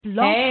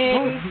Blog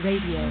Talk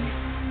Radio.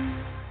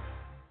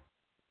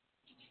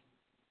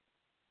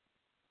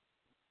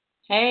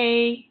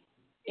 Hey,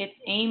 it's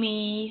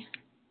Amy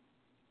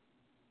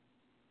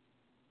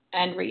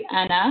and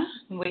Rihanna.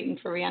 I'm waiting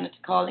for Rihanna to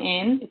call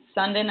in. It's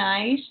Sunday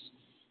night,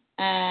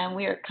 and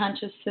we are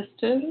Conscious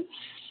Sisters.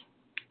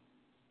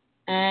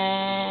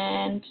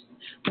 And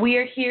we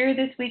are here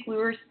this week. We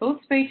were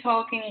supposed to be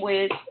talking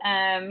with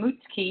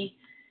Mukti,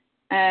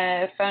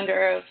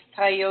 founder of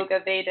Thai-Yoga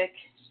Vedic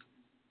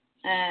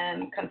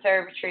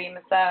Conservatory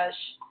Massage.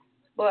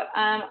 But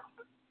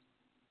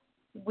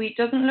we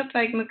doesn't look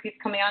like Mukti's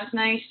coming on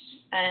tonight,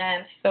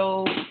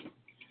 so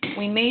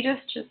we may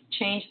just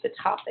change the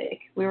topic.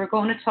 We were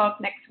going to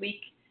talk next week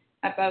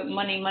about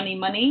money,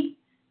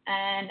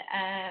 and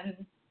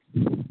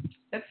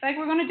looks like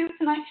we're going to do it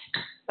tonight.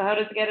 So how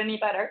does it get any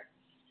better?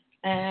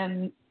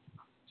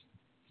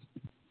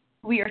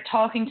 We are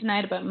talking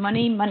tonight about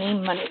money.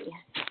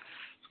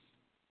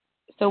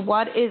 So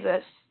what is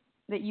it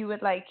that you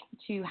would like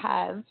to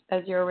have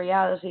as your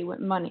reality with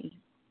money?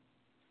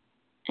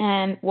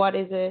 And what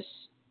is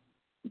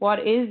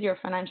your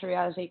financial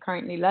reality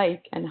currently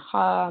like, and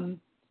how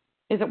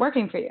is it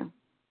working for you?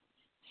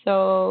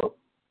 So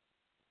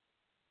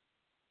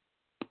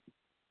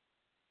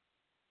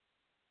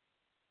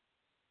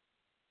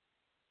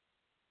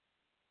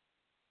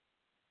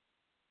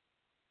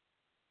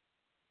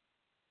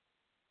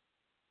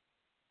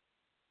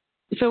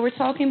we're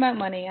talking about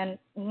money, and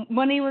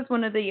money was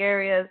one of the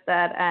areas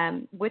that,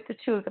 with the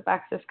tools of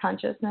Access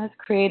Consciousness,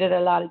 created a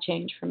lot of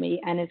change for me,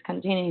 and is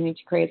continuing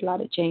to create a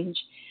lot of change.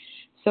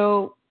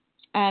 So,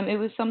 it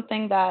was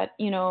something that,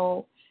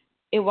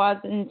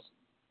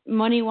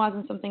 money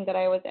wasn't something that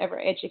I was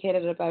ever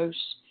educated about.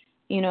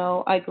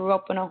 I grew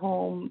up in a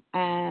home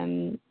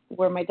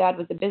where my dad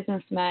was a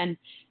businessman,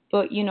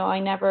 but I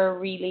never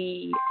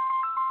really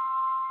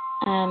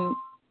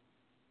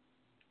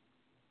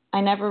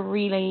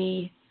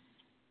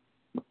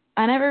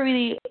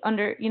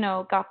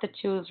got the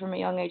tools from a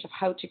young age of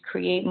how to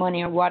create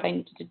money, or what I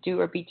needed to do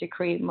or be to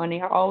create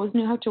money. I always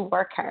knew how to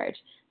work hard.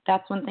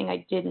 That's one thing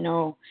I did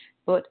know,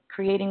 but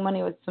creating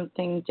money was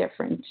something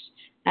different.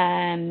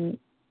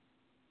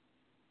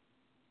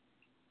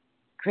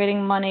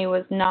 Creating money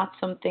was not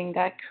something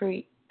that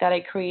I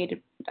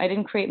created. I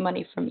didn't create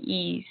money from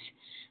ease.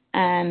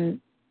 I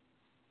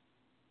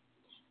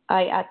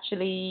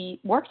actually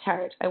worked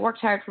hard. I worked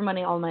hard for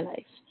money all my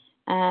life.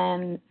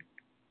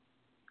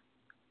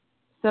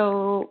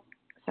 So,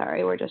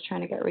 sorry, we're just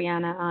trying to get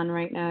Rihanna on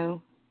right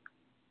now.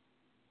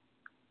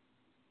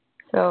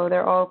 So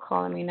they're all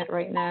calling me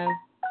right now.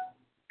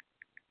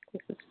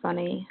 This is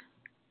funny.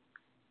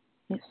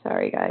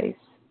 Sorry, guys.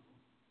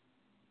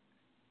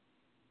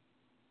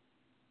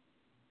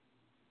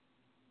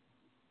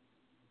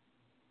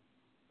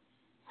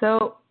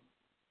 So,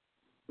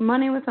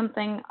 money was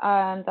something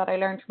that I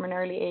learned from an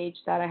early age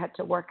that I had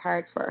to work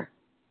hard for.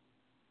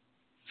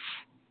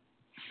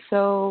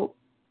 So,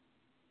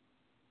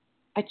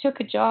 I took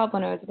a job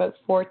when I was about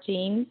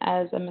 14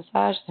 as a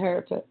massage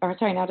therapist.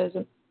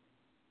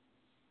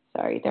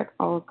 Sorry, they're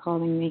all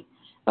calling me.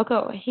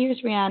 Okay,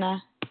 here's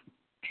Rihanna.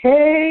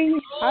 Hey,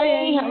 hi,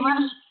 Amy.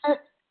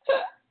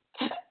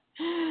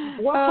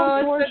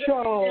 Welcome to our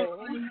show.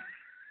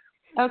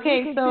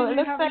 Okay, so it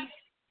looks like...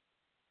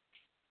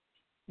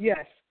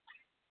 Yes.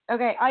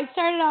 Okay, I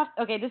started off...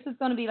 Okay, this is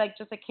going to be like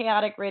just a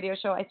chaotic radio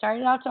show. I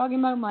started off talking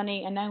about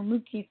money, and now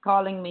Mukti's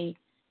calling me,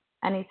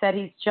 and he said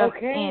he's just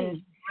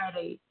in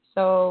ready.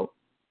 So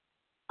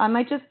I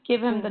might just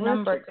give him the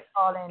number to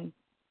call in.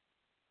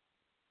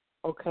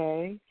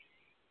 Okay.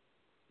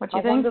 What do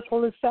you think? How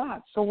wonderful is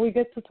that? So we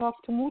get to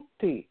talk to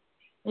Mukti.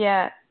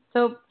 Yeah.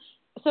 So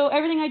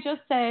everything I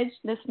just said,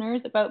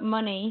 listeners, about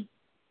money,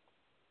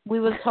 we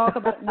will talk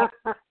about next,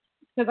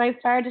 because I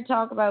started to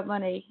talk about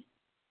money.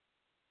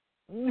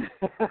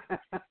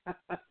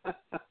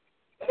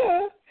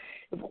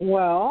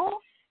 Well,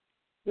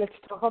 let's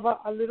talk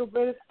about a little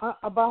bit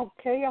about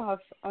chaos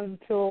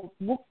until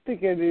Mukti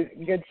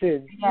gets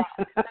in. Yeah.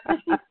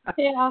 This is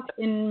chaos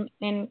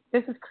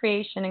this is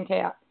creation and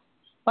chaos.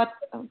 But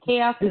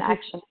chaos in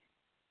action.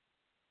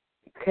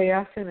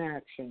 Chaos in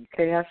action.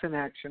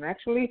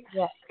 Actually,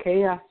 yes.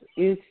 Chaos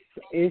is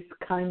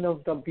kind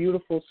of the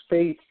beautiful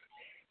space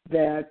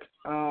that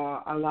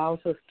allows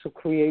us to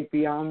create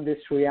beyond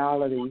this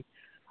reality.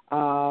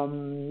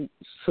 It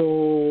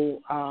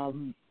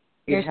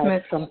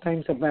has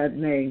sometimes a bad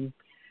name.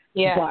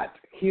 Yeah. But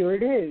here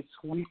it is.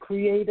 We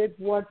created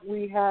what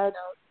we had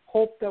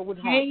hoped that would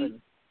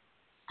happen.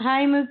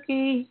 Hi,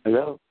 Mukti.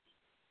 Hello.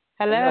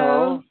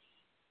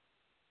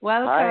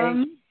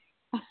 Welcome.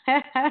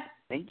 Hi.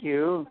 Thank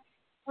you.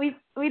 We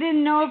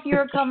didn't know if you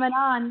were coming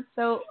on,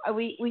 so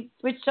we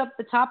switched up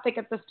the topic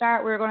at the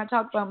start. We were going to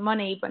talk about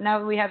money, but now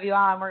that we have you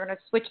on, we're going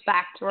to switch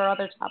back to our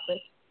other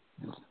topic.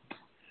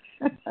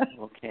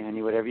 Okay,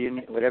 honey, whatever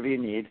you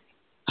need.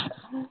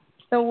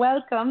 So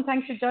welcome.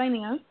 Thanks for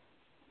joining us.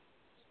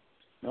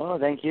 Oh,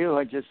 thank you.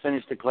 I just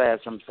finished the class.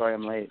 I'm sorry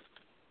I'm late.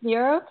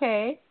 You're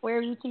okay. Where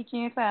are you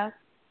teaching your class?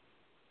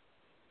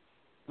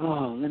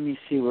 Oh, let me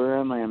see. Where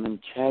am I? I'm in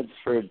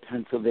Chadsford,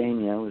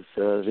 Pennsylvania, with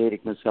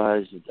Vedic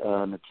massage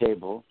on the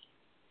table.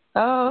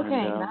 Oh, okay,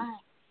 And,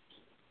 nice.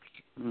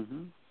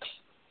 Mm-hmm.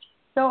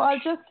 So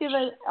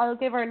I'll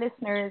give our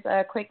listeners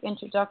a quick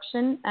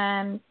introduction.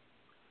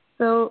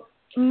 So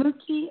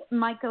Mukti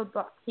Michael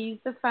Buck, he's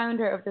the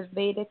founder of the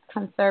Vedic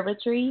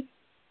Conservatory,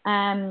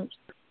 and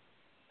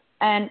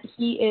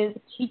he is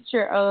a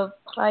teacher of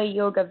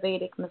Thai-Yoga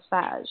Vedic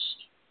massage.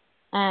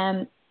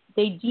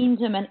 They deemed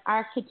him an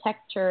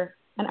architect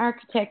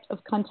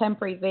of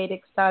contemporary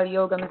Vedic-style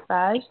yoga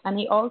massage, and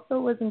he also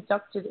was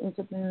inducted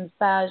into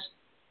the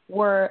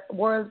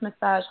World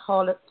Massage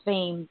Hall of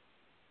Fame,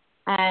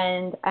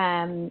 and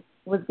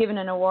was given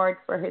an award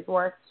for his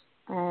work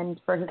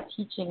and for his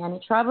teaching, and he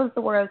travels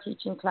the world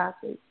teaching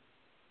classes.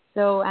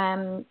 So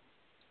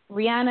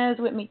Riahnna is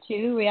with me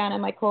too. Riahnna,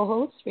 my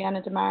co-host,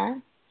 Riahnna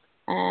Damar.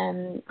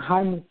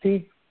 Hi,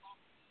 Mukti.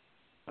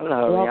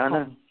 Hello, Welcome.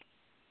 Riahnna.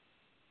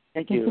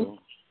 Thank you.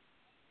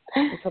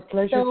 It's a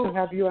pleasure to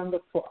have you on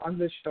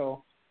the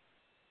show.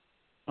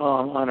 Oh,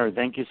 I'm honored.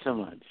 Thank you so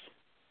much.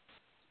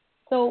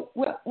 So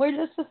we're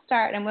just to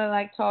start, and we'll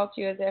talk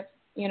to you as if,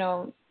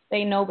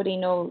 say nobody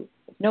knows.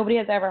 If nobody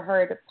has ever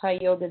heard of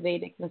Thai-Yoga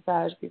Vedic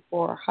massage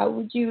before, how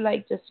would you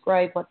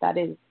describe what that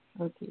is?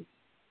 Okay.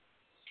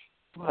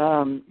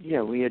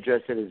 We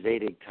address it as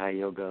Vedic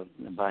Thai-Yoga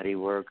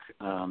Bodywork,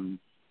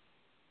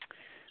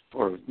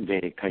 or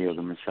Vedic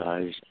Thai-Yoga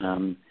massage.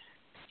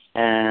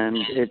 And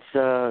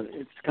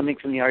it's coming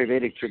from the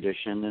Ayurvedic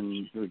tradition,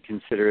 and we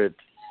consider it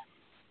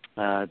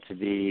to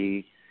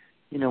be,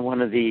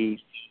 one of the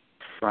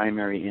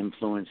primary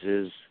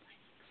influences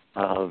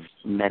of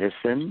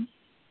medicine.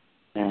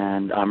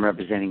 And I'm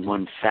representing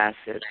one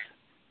facet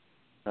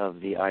of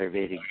the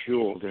Ayurvedic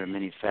jewel. There are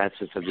many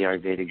facets of the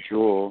Ayurvedic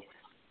jewel.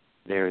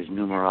 There is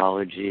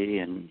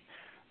numerology and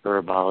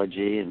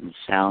herbology and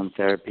sound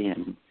therapy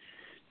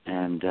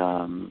and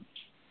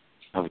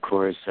of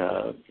course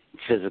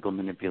physical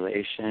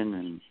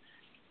manipulation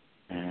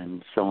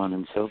and so on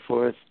and so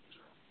forth.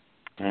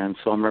 And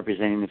so I'm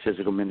representing the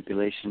physical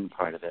manipulation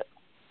part of it.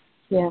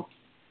 Yeah.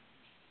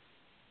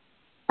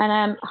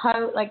 And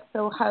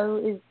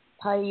how is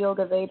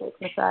Thai-Yoga Vedic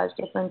massage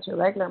different to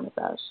regular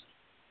massage?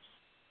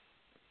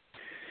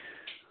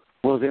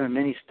 Well, there are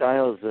many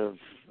styles of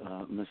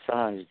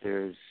massage.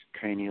 There's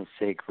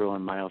craniosacral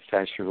and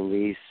myofascial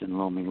release and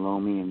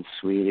Lomi and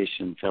Swedish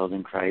and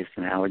Feldenkrais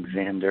and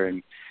Alexander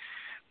and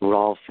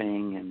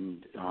Rolfing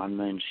and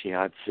Anma and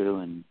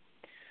Shiatsu and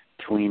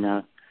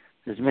Tuina.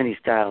 There's many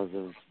styles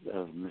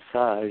of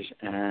massage,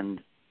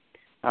 and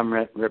I'm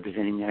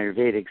representing the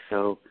Ayurvedic.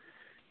 So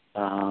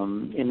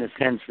in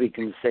a sense, we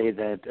can say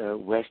that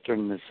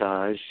Western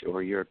massage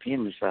or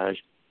European massage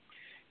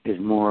is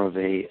more of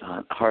a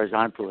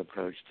horizontal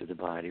approach to the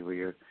body, where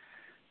you're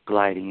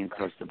gliding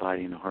across the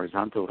body in a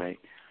horizontal way.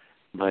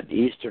 But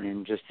Eastern,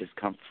 and just as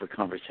for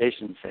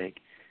conversation's sake,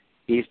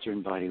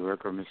 Eastern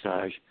bodywork or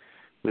massage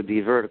would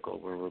be vertical,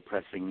 where we're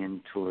pressing in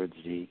towards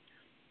the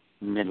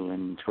middle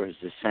and towards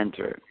the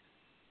center.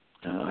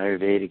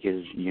 Ayurvedic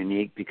is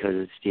unique because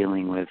it's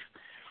dealing with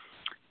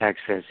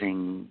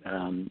accessing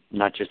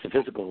not just the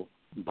physical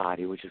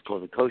body, which is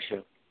called the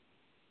kosha.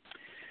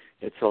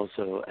 It's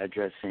also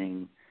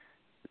addressing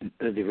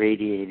the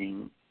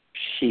radiating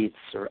sheets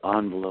or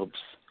envelopes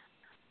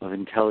of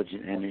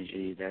intelligent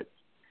energy that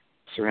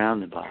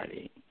surround the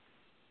body,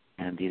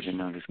 and these are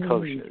known as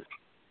koshas.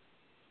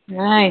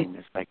 Nice.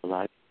 And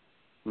psychological.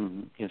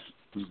 Mm-hmm. Yes.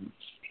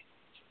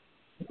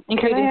 Mm-hmm.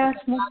 Can I ask,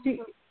 Mukti,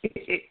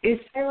 is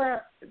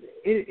there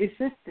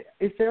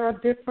a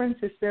difference?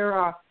 Is there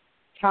a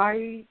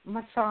Thai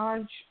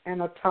massage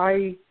and a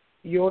Thai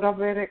Yoga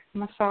Vedic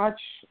massage?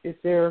 Is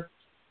there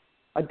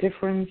a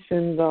difference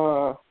in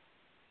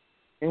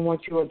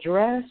what you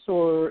address,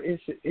 or is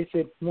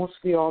it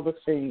mostly all the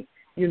same?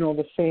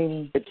 The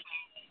same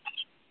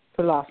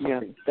philosophy. Yeah,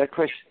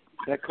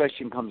 that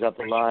question comes up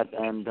a lot,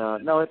 and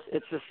no,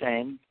 it's the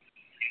same.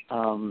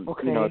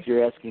 Okay. If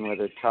you're asking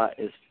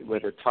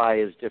whether Thai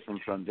is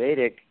different from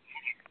Vedic,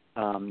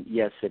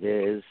 yes, it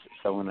is.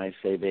 So when I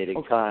say Vedic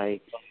Thai,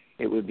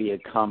 it would be a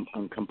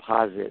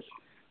composite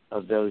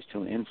of those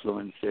two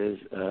influences.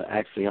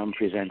 Actually, I'm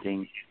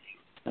presenting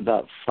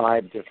about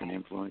 5 different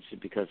influences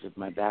because of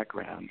my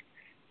background.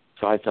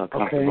 So I felt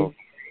comfortable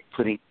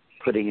putting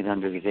it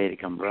under the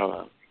Vedic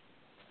umbrella.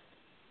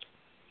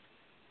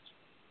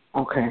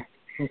 Okay.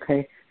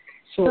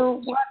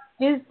 So what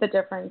is the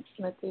difference,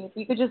 Mukti? If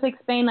you could just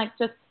explain,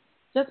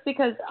 just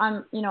because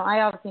I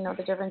obviously know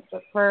the difference,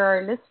 but for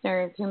our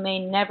listeners who may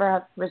never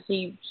have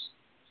received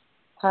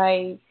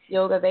Thai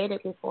Yoga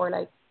Vedic before,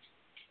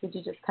 could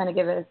you just kind of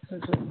give a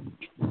simple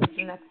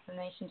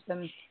explanation to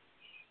them?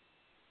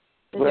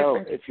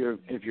 Well, if you're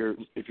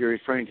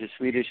referring to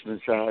Swedish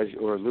massage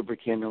or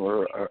lubricant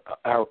or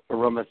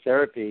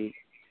aromatherapy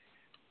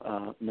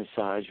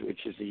massage, which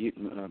is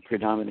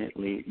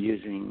predominantly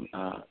using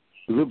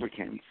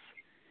lubricants,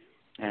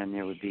 and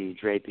there would be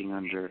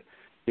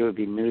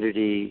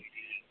nudity,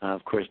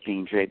 of course,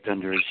 being draped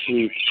under a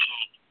sheet,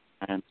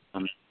 and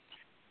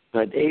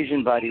But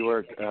Asian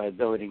bodywork,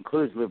 though it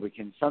includes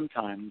lubricant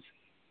sometimes,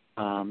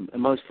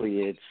 mostly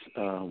it's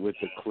with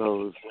the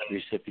clothed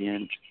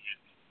recipient.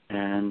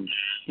 And,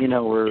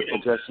 we're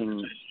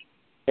addressing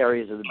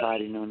areas of the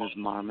body known as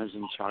marmas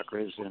and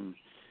chakras and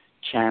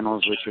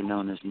channels which are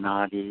known as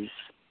nadis.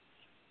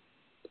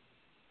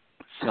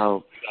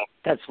 So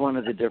that's one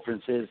of the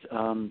differences.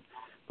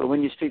 But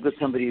when you speak with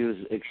somebody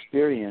who's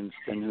experienced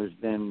and who's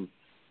been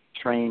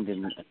trained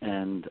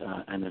and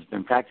has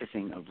been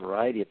practicing a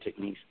variety of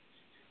techniques,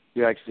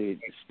 you're actually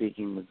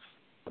speaking with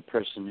a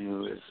person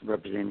who is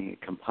representing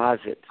a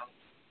composite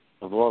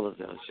of all of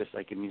those, just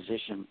like a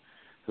musician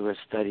who has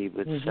studied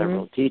with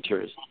several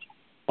teachers.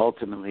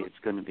 Ultimately, it's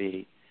going to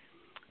be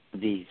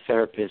the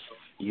therapist's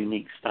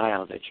unique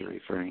style that you're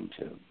referring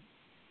to.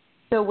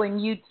 So when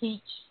you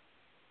teach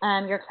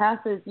your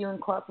classes, you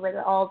incorporate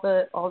all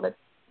the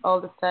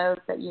styles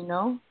that you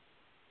know?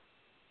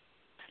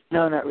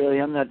 No, not really.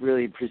 I'm not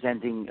really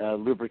presenting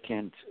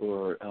lubricant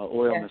or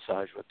oil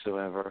massage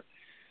whatsoever.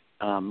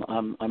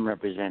 I'm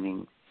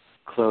representing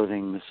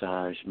clothing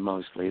massage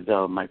mostly,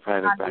 though my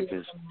private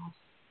practice,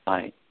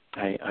 I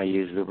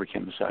use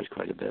lubricant massage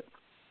quite a bit.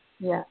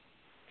 Yeah.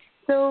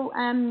 So,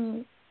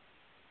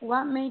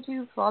 what made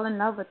you fall in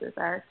love with this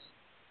art?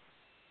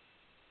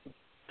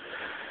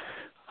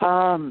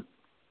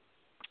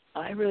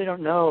 I really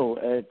don't know.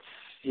 It's,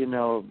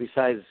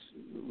 besides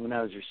when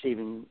I was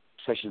receiving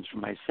sessions for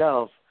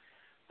myself,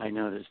 I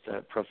noticed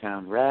a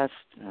profound rest,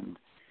 and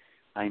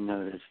I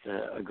noticed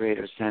a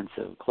greater sense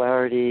of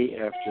clarity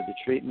after the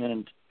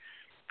treatment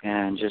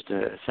and just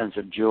a sense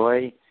of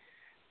joy.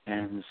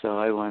 And so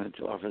I wanted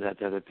to offer that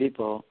to other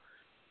people.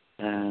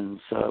 And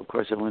so, of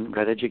course, I went and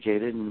got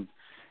educated and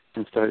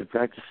started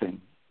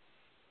practicing.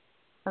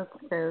 That's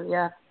true,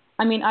 yeah.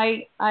 I mean,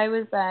 I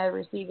was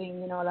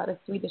receiving, a lot of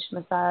Swedish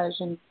massage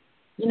and,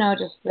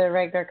 just the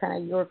regular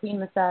kind of European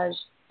massage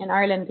in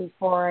Ireland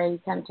before I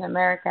came to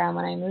America. And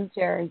when I moved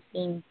here, I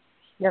seen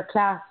your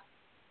class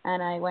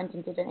and I went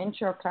and did an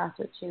intro class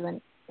with you. And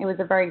it was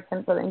a very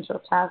simple intro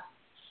class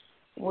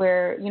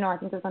where, I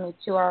think it was only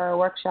a 2-hour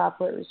workshop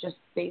where it was just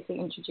basically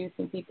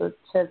introducing people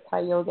to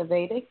Thai-Yoga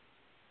Vedic.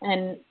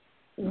 And,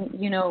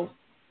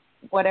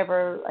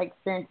 whatever I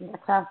experienced in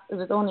that class, it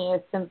was only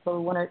a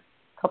simple one or a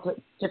couple of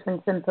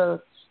different simple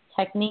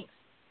techniques.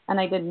 And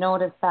I did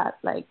notice that,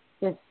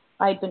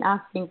 I'd been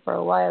asking for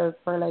a while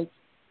for,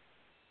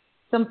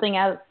 something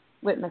else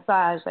with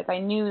massage. I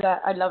knew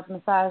that I loved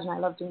massage and I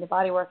loved doing the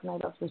body work and I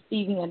loved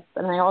receiving it.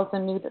 But I also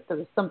knew that there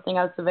was something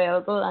else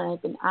available and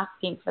I'd been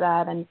asking for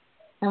that. And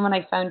when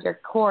I found your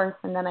course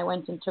and then I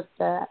went and took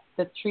the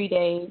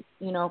 3-day,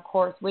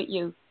 course with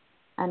you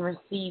and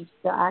received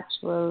the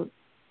actual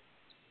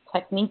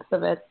techniques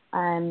of it,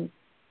 and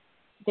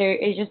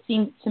it just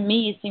seems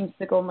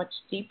to go much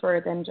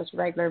deeper than just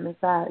regular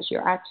massage.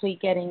 You're actually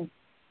getting,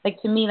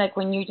 to me,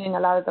 when you're doing a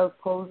lot of those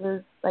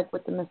poses,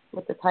 with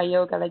the Thai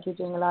yoga, you're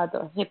doing a lot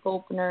of the hip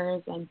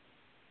openers and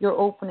you're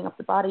opening up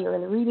the body. You're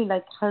really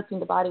helping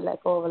the body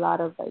let go of a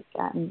lot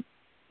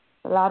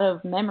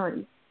of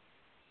memories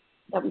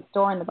that we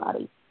store in the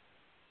body.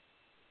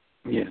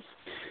 Yes,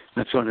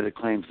 that's one of the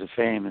claims to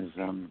fame is,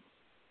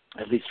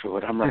 at least for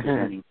what I'm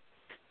representing,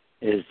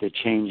 is the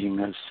changing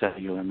of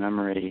cellular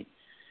memory.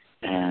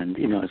 And,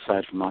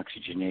 aside from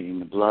oxygenating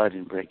the blood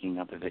and breaking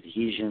up of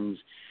adhesions,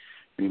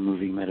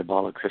 removing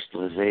metabolic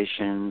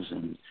crystallizations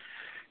and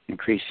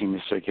increasing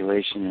the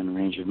circulation and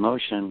range of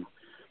motion,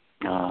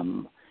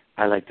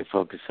 I like to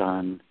focus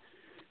on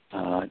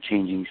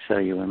changing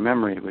cellular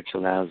memory, which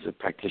allows the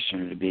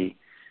practitioner to be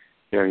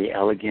very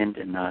elegant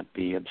and not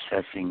be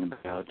obsessing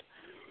about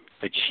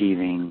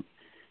achieving,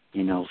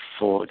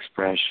 full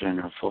expression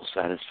or full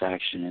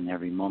satisfaction in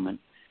every moment.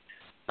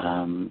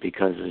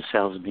 Because the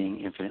cells being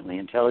infinitely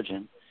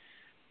intelligent,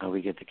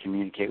 we get to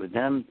communicate with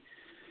them,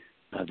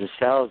 the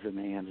cells, and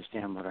they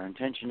understand what our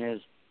intention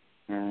is,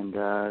 and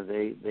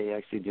they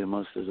actually do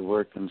most of the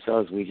work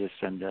themselves. We just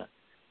send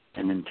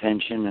an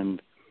intention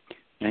and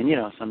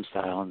some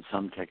style and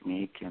some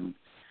technique, and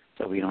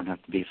so we don't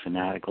have to be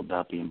fanatical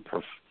about being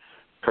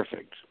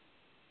perfect.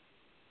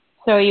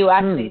 So you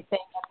actually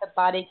think that the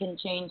body can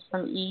change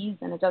from ease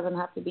and it doesn't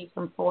have to be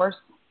from force?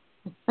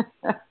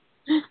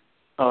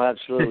 Oh,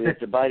 absolutely. If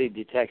the body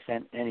detects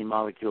any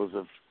molecules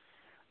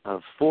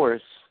of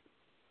force,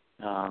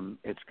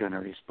 it's going to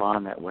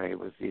respond that way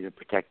with either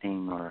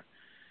protecting or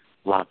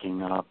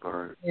locking up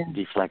or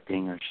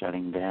deflecting or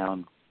shutting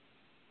down.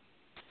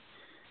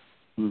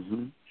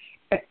 Mm-hmm.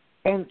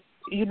 And,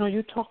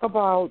 you talk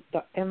about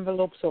the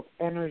envelopes of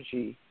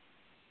energy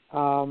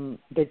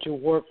that you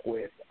work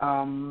with.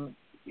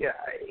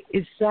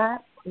 Is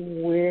that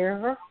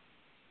where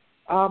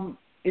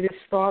it is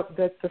thought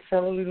that the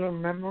cellular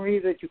memory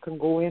that you can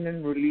go in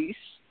and release?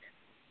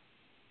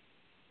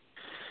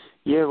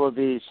 Yeah, well,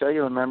 the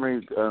cellular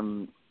memory,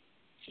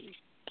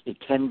 it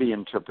can be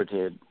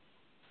interpreted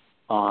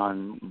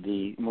on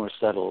the more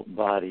subtle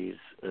bodies,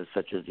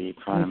 such as the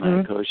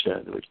pranamaya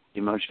kosha, which is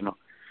emotional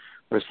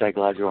or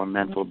psychological or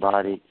mental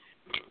body.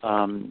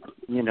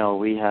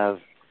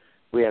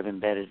 We have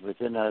embedded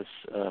within us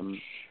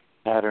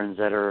patterns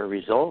that are a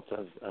result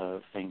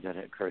of things that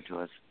occur to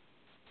us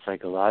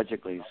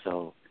psychologically.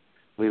 So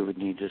we would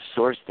need to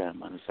source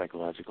them on a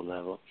psychological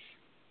level.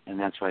 And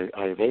that's why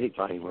Ayurvedic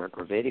bodywork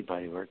or Vedic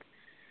bodywork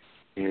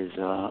is,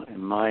 in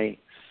my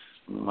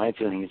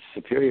feeling, it's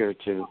superior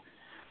to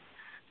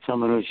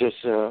someone who's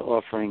just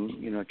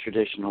offering,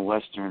 traditional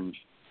Western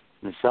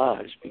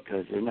massage,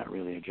 because they're not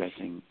really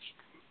addressing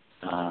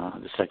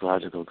the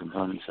psychological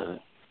components of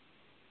it.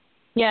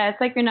 Yeah, it's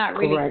like you're not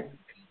really Correct.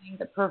 seeing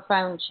the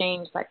profound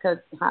change that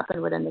could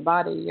happen within the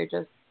body. You're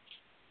just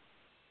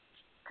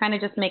kind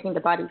of just making the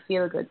body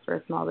feel good for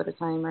a small bit of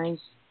time, right?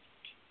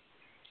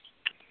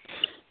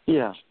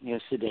 Yeah,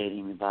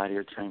 sedating the body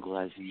or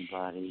tranquilizing the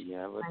body.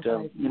 Yeah,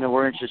 but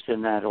we're interested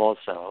in that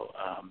also.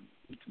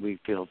 We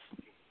feel,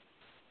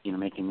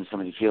 making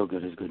somebody feel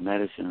good is good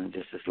medicine,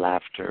 just as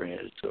laughter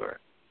is, or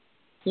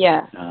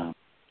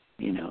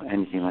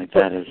anything like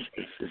that is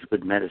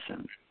good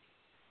medicine.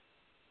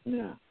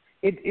 Yeah.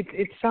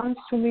 It sounds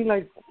to me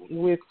like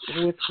with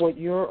what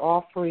you're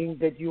offering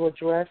that you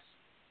address,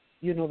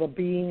 the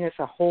being as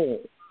a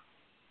whole.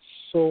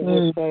 So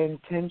with the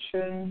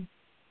intention,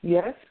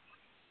 yes?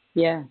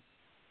 Yeah.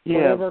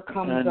 Whatever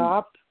comes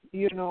up,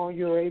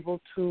 you're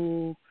able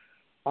to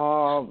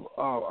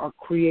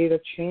create a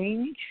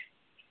change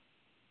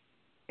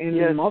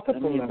in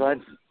multiple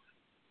levels.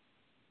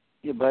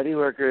 Your body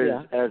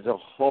workers as a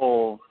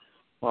whole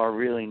are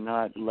really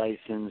not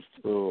licensed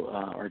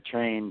or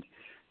trained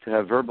to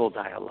have verbal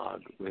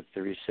dialogue with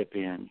the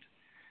recipient.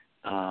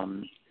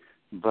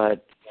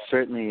 But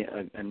certainly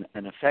an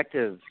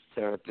effective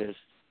therapist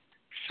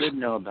should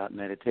know about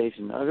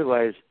meditation.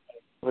 Otherwise,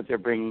 what they're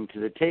bringing to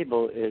the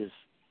table is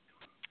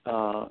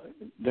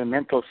their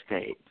mental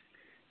state.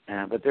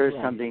 But there is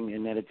something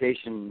in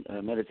meditation.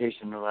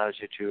 Meditation allows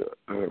you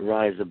to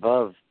rise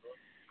above,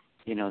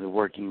 the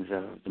workings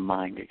of the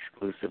mind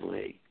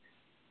exclusively.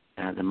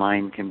 The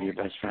mind can be your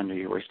best friend or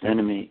your worst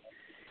enemy.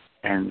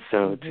 And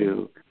so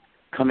to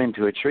come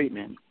into a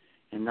treatment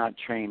and not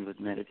trained with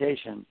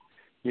meditation,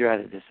 you're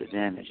at a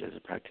disadvantage as a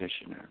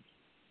practitioner.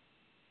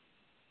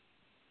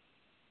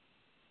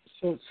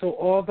 So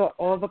all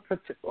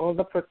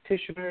the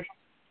practitioners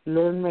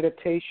learn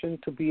meditation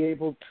to be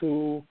able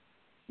to,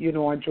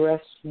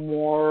 address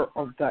more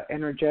of the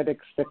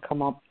energetics that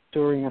come up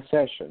during a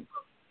session.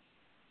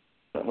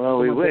 Well,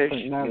 we wish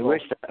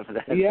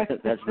that. Yeah.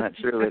 That's not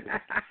true.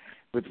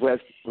 With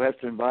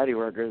Western body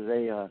workers,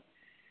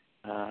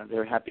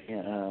 they're happy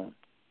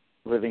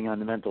living on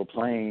the mental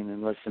plane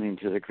and listening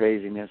to the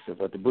craziness of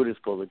what the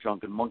Buddhists call the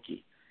drunken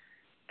monkey.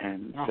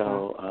 And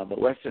so, but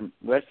Western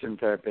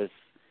therapists,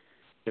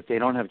 if they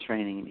don't have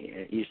training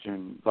in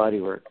Eastern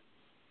bodywork,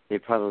 they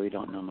probably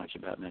don't know much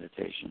about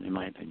meditation, in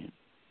my opinion.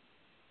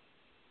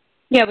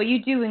 Yeah, but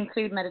you do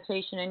include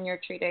meditation in your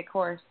 3-day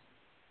course.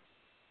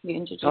 You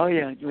introduce. Oh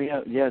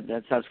yeah,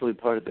 that's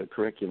absolutely part of the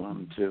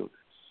curriculum to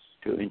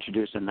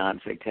introduce a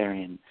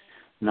non-sectarian,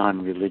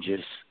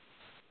 non-religious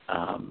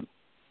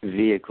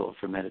vehicle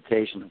for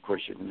meditation. Of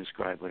course, you can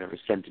describe whatever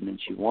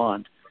sentiments you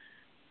want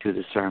to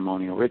the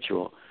ceremonial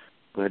ritual,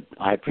 but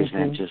I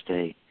present just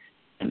an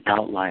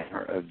outline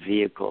or a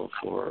vehicle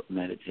for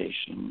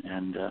meditation,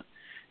 and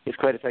it's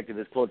quite effective.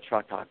 It's called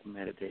Tratak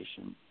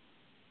meditation,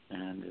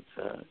 and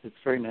it's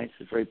very nice.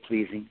 It's very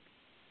pleasing,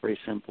 very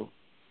simple.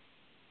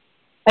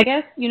 I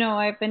guess,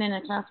 I've been in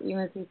a class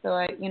with you, so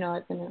I've been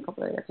in a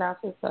couple of your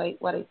classes, so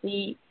what I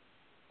see,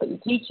 what you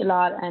teach a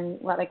lot,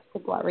 and what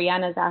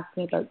Rihanna's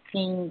asking about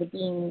seeing the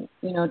being,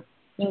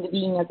 seeing the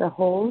being as a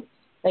whole,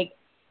 like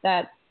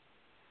that,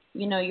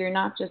 you're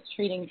not just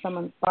treating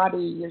someone's body,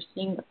 you're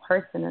seeing the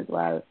person as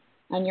well,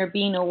 and you're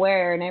being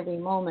aware in every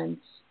moment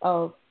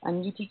of,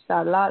 and you teach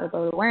that a lot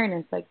about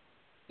awareness, like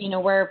being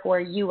aware of where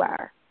you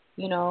are,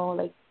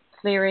 like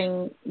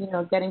clearing,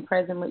 getting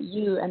present with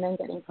you and then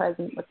getting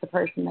present with the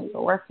person that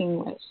you're working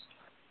with,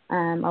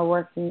 or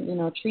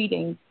working,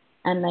 treating,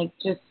 and like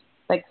just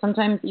like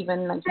sometimes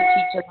even like you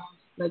teach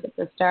like at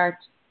the start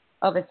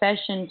of a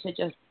session to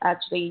just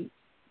actually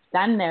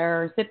stand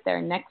there or sit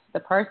there next to the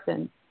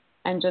person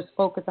and just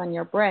focus on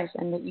your breath,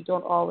 and that you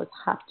don't always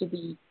have to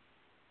be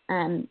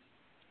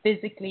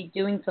physically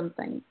doing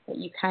something, that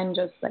you can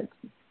just like,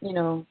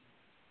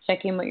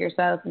 check in with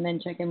yourself and then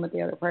check in with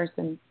the other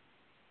person.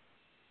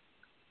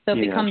 So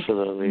it becomes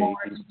more,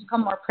 you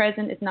become more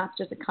present. It's not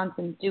just a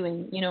constant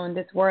doing. In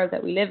this world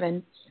that we live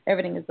in,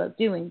 everything is about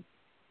doing.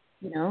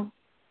 We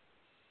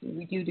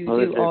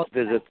do all.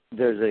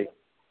 There's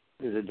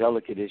a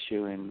delicate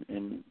issue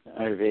in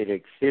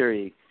Ayurvedic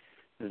theory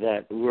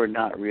that we're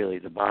not really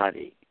the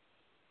body.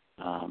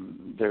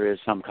 There is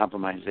some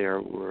compromise there,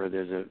 where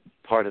there's a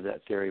part of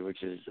that theory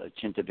which is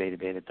Chinta Beta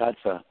Beta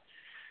Tattva,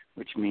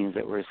 which means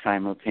that we're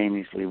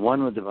simultaneously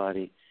one with the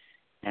body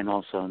and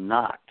also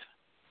not.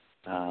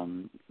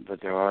 But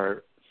there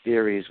are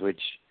theories which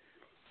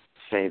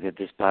say that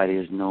this body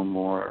is no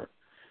more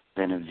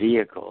than a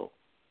vehicle,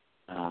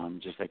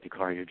 just like the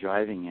car you're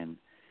driving in.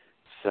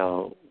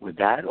 So with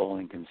that all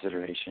in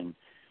consideration,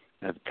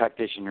 the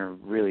practitioner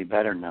really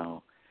better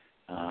know,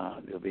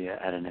 they'll be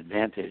at an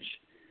advantage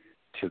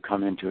to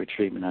come into a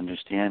treatment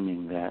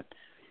understanding that,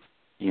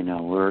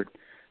 we're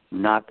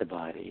not the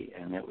body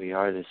and that we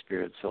are the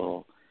spirit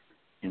soul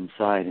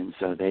inside. And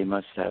so they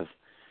must have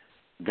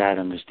that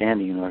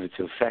understanding in order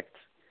to affect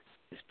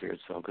the spirit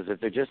soul. Because if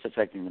they're just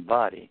affecting the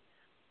body,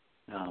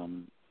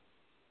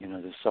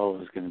 the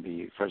soul is going to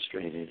be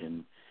frustrated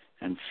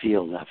and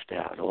feel left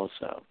out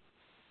also.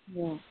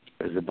 Yeah.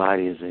 Because the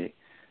body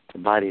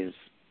is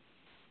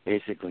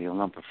basically a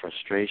lump of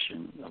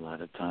frustration a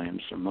lot of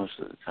times, or most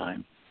of the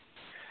time.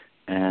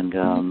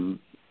 And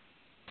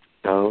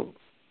so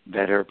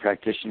better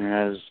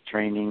practitioner has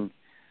training,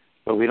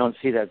 but we don't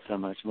see that so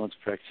much. Most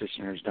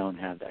practitioners don't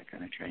have that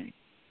kind of training.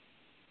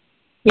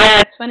 Yeah,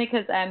 it's funny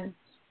because,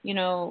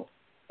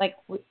 like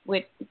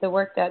with the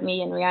work that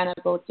me and Rihanna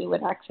both do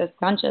with Access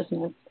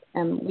Consciousness,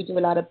 we do a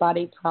lot of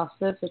body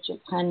process, which is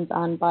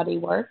hands-on body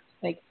work,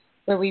 like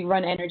where we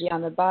run energy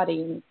on the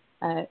body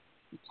and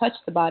touch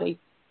the body.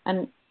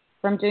 And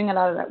from doing a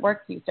lot of that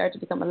work, you start to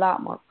become a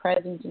lot more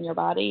present in your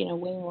body,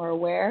 way more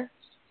aware.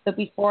 So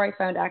before I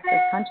found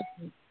Access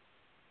Consciousness,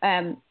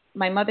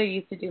 my mother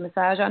used to do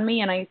massage on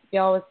me, and I used to be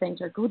always saying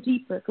to her, go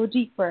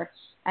deeper.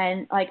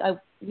 And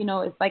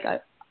it's like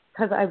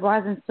because I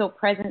wasn't so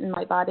present in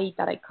my body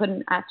that I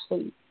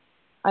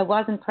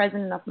wasn't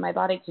present enough in my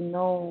body to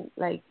know,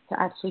 to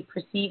actually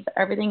perceive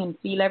everything and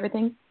feel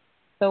everything.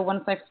 So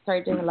once I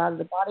started doing a lot of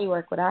the body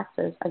work with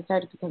Access, I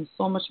started to become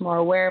so much more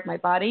aware of my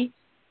body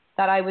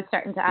that I was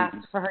starting to ask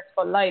for her to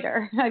go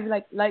lighter. I'd be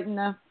like, lighten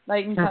up,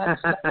 lighten touch.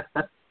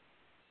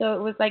 So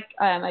it was like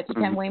I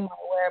became way more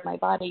aware of my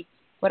body.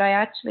 But I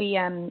actually,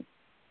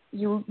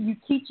 you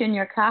teach in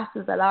your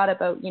classes a lot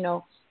about,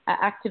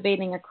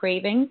 activating a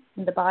craving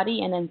in the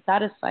body and then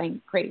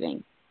satisfying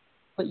craving.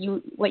 But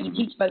what you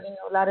teach about,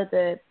 a lot of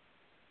the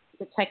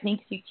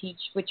techniques you teach,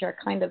 which are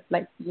kind of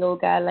like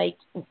yoga, like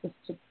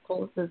assisted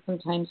poses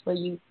sometimes, where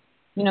you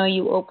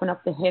open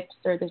up the hips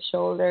or the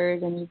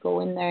shoulders and you go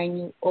in there and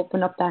you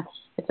open up that.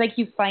 It's like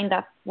you find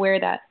that where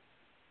the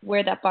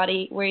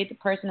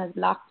person has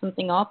locked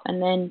something up,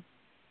 and then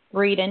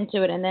breathe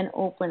into it and then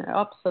open it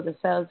up so the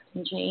cells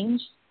can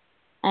change.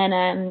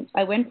 And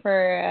I went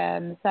for a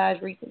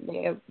massage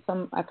recently.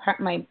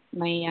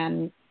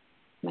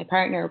 My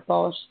partner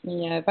bought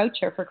me a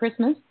voucher for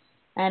Christmas,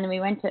 and we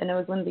went to, and it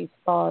was one of these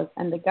spas.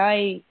 And the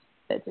guy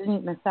that did the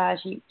massage,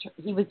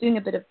 he was doing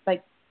a bit of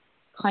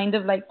kind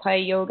of like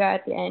Thai-Yoga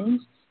at the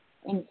end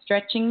and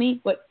stretching me.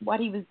 But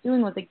what he was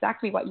doing was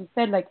exactly what you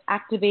said, like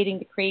activating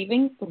the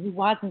craving, but he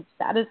wasn't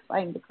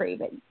satisfying the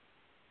craving.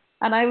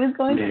 And I was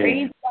going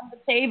crazy on the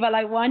table.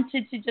 I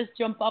wanted to just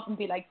jump up and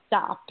be like,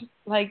 stop.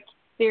 Like,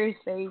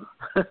 seriously.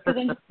 Because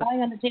I'm just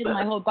lying on the table,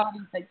 my whole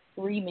body's like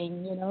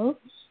screaming,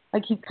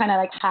 Like he's kind of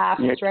like half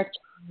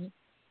stretching me.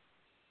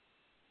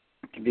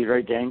 It can be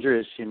very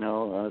dangerous,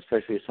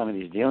 especially if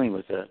somebody's dealing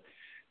with a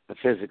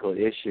physical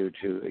issue,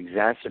 to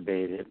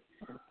exacerbate it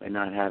by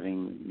not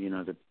having,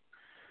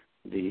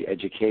 the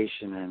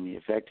education and the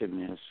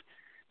effectiveness.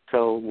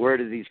 So where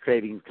do these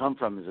cravings come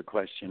from is a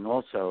question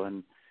also.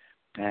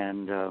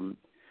 And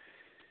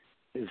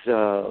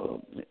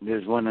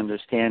there's one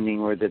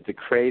understanding where that the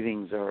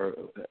cravings are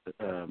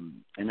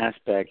an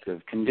aspect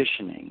of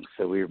conditioning.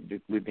 So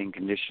we've been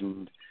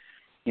conditioned,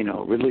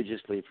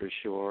 religiously for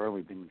sure.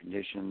 We've been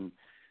conditioned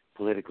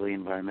politically,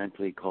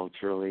 environmentally,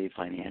 culturally,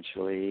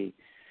 financially,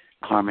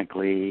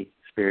 karmically,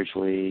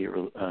 spiritually,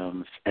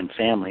 and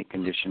family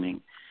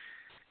conditioning.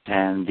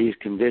 And these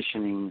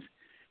conditionings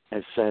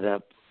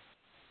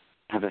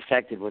have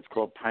affected what's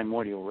called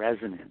primordial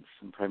resonance.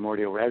 And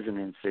primordial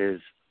resonance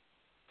is,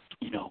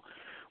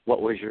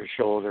 what was your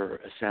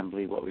shoulder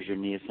assembly, what was your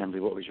knee assembly,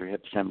 what was your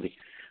hip assembly,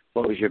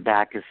 what was your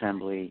back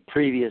assembly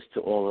previous to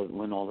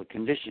when all the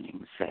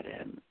conditioning set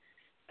in.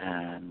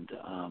 And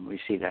we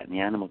see that in the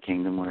animal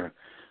kingdom, where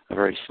a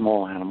very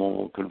small animal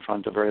will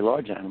confront a very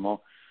large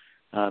animal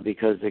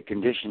because the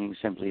conditioning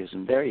simply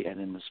isn't there yet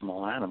in the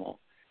small animal.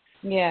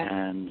 Yeah.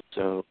 And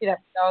so... Yeah,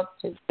 dogs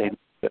too.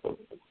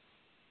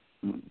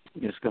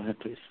 Yes, go ahead,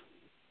 please.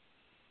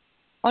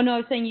 Oh, no, I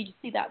was saying you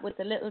just see that with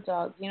the little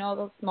dogs.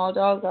 Those small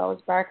dogs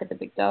always bark at the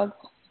big dogs.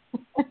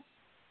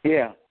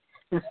 Yeah.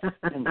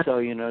 And so,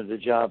 the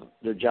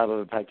job of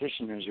a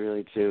practitioner is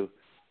really to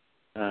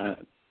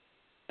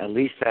at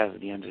least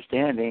have the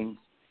understanding,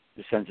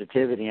 the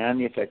sensitivity, and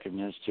the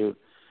effectiveness to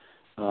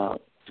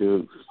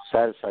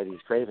satisfy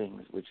these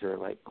cravings, which are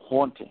like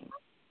haunting.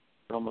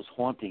 They're almost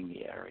haunting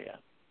the area.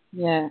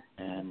 Yeah.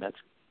 And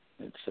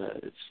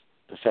it's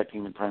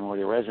affecting the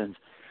primordial resonance.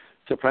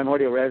 So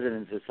primordial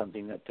resonance is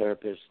something that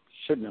therapists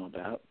should know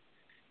about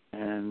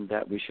and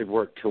that we should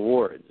work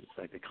towards. It's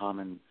like a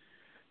common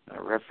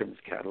reference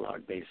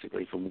catalog,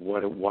 basically, from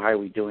why are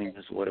we doing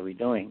this, what are we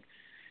doing?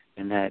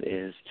 And that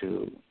is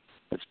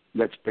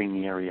let's bring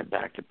the area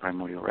back to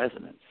primordial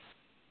resonance.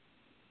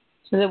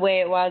 So the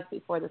way it was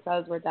before the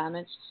cells were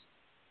damaged?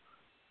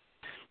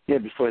 Yeah,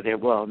 before they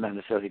were, not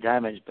necessarily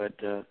damaged, but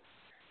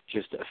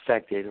just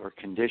affected or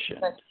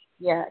conditioned.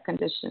 Yeah,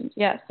 conditioned.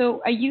 Yeah.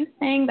 So are you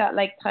saying that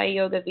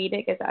Thai-Yoga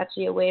Vedic is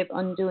actually a way of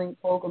undoing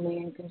programming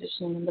and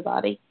conditioning in the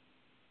body?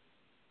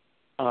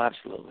 Oh,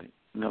 absolutely.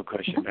 no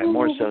question about it.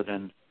 More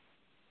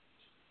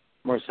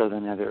so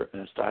than other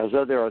styles.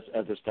 Though there are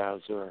other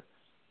styles who are,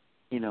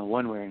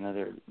 one way or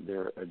another,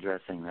 they're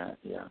addressing that.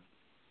 Yeah.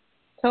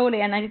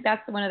 Totally, and I think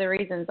that's one of the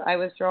reasons I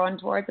was drawn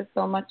towards it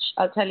so much.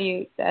 I'll tell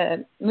you,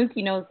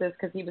 Mukti knows this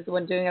because he was the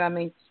one doing it on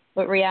me.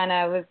 But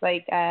Rihanna was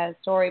like a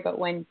story about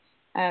when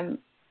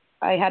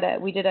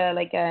we did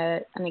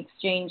an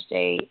exchange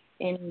day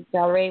in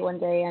Delray one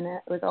day, and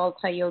it was all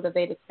Thai-Yoga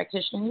Vedic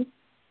practitioners,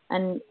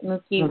 and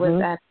Mukti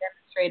was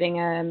demonstrating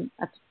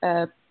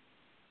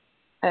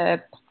a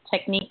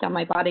technique on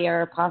my body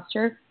or a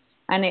posture,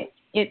 and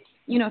it's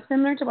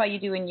similar to what you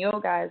do in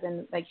yoga, as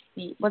in like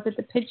was it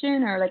the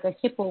pigeon or like a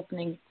hip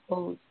opening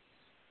pose,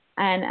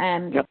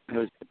 and yep, it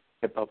was a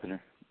hip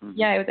opener. Mm-hmm.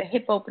 Yeah, it was a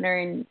hip opener,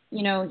 and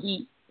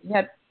he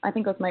had, I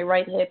think it was my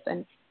right hip,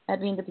 and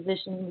had me in the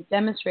position he was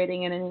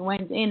demonstrating it, and he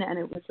went in, and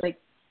it was like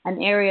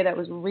an area that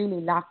was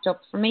really locked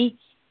up for me,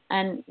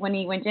 and when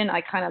he went in,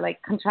 I kind of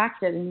like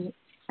contracted, and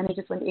he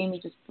just went, Amy,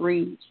 just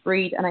breathe,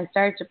 and I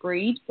started to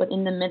breathe, but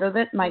in the middle of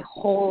it, my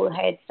whole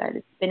head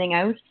started spinning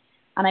out,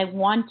 and I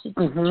wanted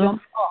to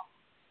jump up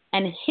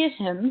and hit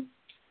him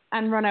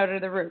and run out of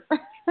the room.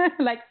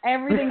 Like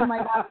everything in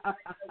my body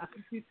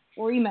to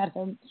scream at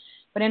him.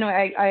 But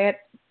anyway, I had,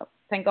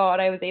 thank God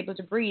I was able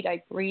to breathe.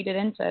 I breathed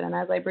into it, and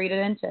as I breathed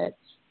into it,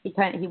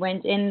 he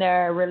went in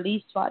there,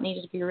 released what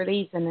needed to be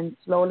released, and then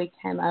slowly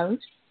came out.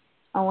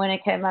 And when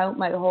it came out,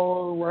 my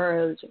whole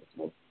world just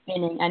was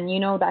spinning. And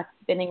that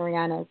spinning,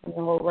 Rihanna, when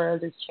your whole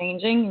world is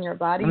changing and your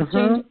body's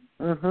changing.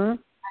 And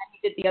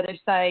he did the other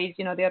side.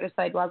 The other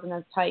side wasn't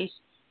as tight.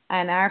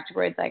 And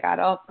afterwards, I got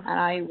up, and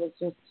I was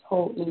just a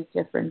totally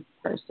different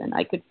person.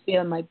 I could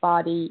feel my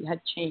body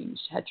had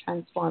changed, had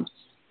transformed.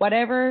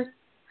 Whatever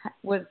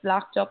was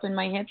locked up in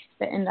my hips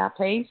in that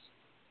place,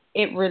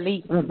 it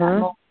released in that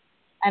moment.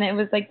 And it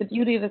was like the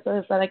beauty of it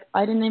was that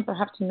I didn't even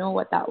have to know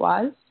what that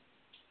was.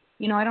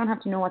 I don't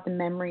have to know what the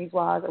memories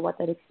was or what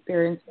that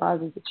experience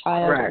was as a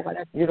child or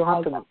whatever. You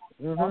don't have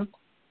to.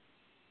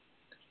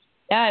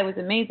 Yeah, it was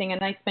amazing,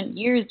 and I spent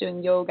years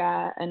doing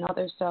yoga and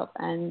other stuff,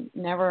 and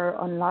never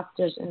unlocked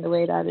it in the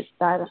way that it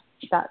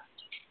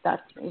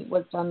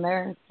was done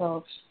there.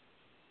 So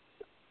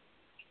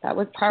that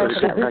was powerful.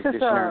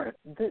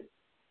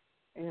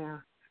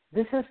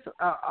 This is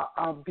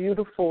a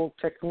beautiful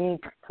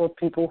technique for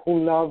people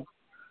who love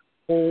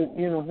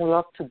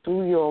to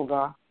do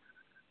yoga,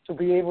 to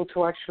be able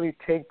to actually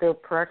take their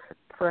practice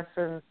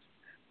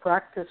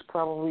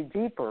probably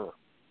deeper.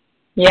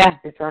 Yeah.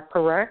 Is that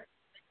correct?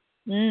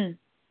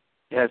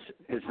 Yes,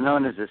 it's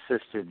known as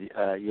assisted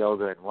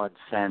yoga in one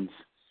sense.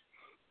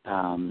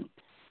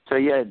 So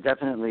yeah,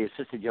 definitely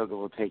assisted yoga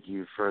will take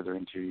you further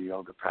into your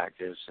yoga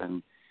practice.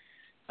 And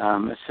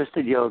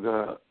assisted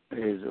yoga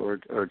or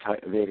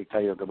Vedic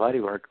Thai-Yoga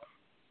Bodywork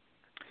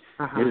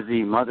is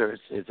the mother.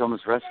 It's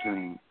almost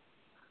rescuing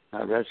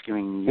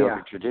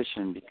yoga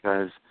tradition,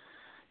 because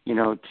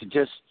to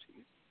just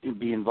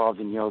be involved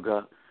in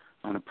yoga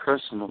on a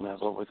personal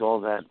level with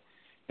all that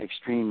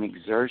extreme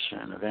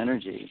exertion of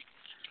energy.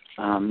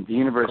 The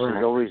universe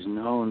is always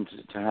known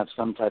to have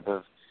some type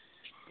of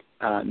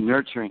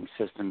nurturing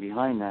system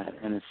behind that,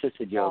 and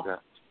assisted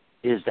yoga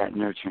is that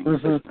nurturing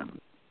system.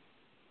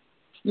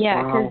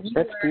 Yeah, because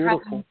that's beautiful.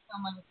 Having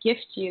someone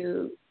gift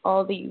you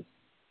all these.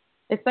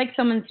 It's like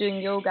someone's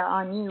doing yoga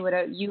on you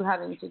without you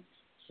having to,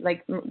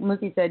 like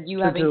Mukti said,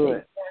 having to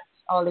exert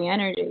all the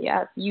energy.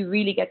 Yeah, you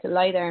really get to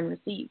lie there and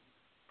receive.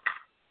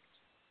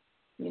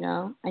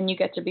 And you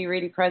get to be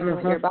really present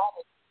with your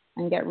body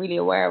and get really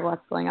aware of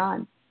what's going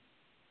on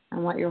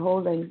and what you're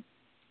holding.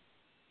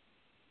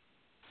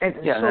 And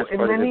so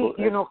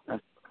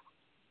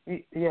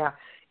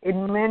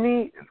in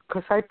many,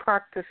 because I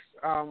practiced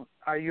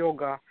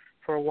yoga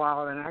for a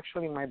while, and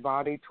actually my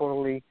body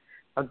totally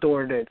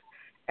adored it.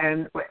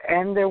 And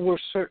there were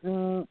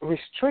certain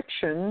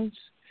restrictions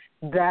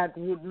that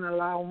wouldn't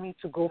allow me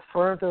to go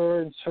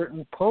further in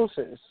certain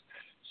poses.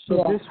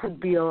 So this would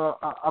be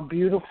a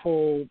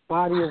beautiful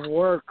body of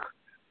work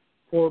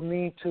for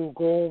me to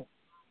go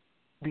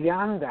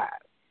beyond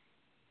that.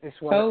 Is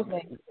what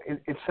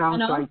it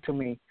sounds like to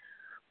me.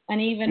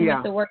 And even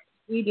with the work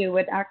we do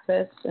with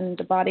Access and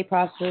the body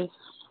process,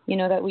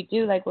 that we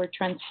do, like we're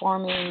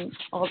transforming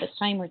all the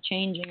time. We're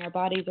changing. Our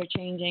bodies are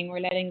changing. We're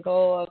letting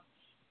go of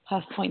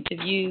past points of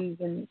views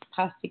and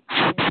past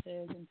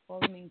experiences and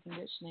programming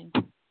conditioning.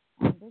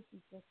 And this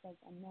is just like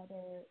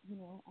another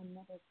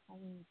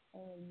kind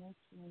of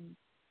nurturing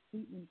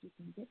treatment you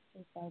can give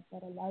yourself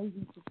that allows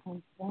you to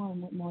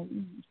transform with more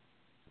ease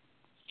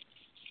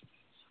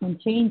and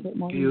change with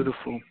more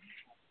beautiful.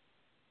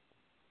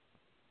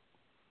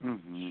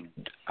 ease.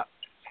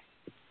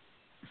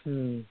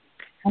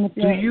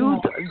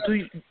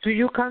 Do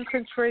you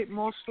concentrate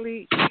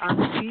mostly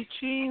on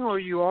teaching, or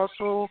you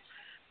also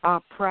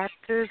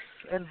practice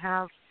and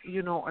have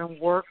and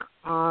work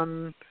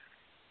on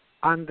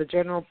the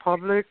general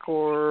public,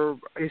 or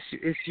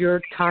is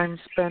your time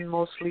spent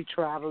mostly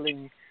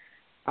traveling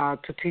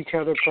to teach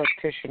other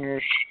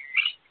practitioners?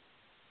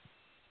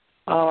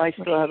 Oh, I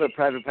still have a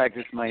private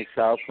practice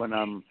myself when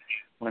I'm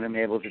when I'm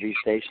able to be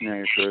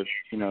stationary for,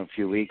 a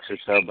few weeks or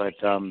so. But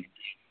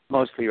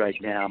mostly right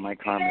now, my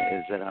karma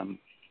is that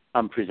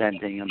I'm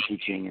presenting, I'm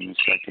teaching and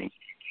instructing.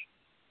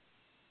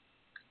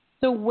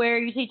 So where are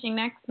you teaching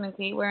next,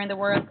 Mukti? Where in the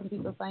world can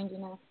people find you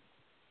next?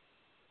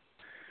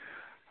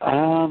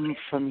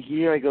 From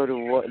here, I go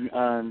to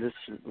this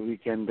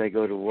weekend. I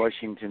go to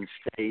Washington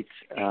State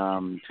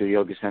to the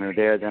yoga center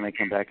there. Then I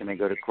come back and I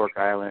go to Cork,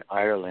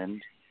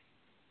 Ireland.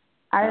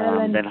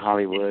 Ireland. Then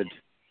Hollywood.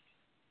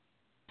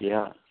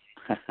 Yeah.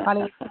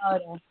 Hollywood,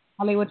 Florida.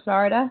 Hollywood,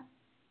 Florida.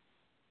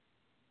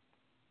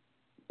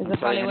 Is it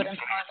Hollywood in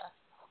Florida?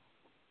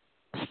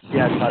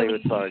 Yeah, it's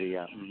Hollywood, Florida.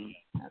 Yeah. Mm-hmm.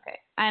 Okay.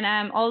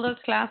 And all those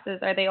classes,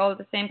 are they all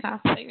the same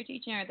classes that you're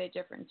teaching, or are they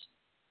different?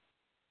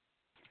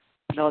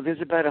 No,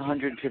 there's about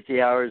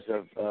 150 hours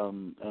of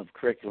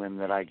curriculum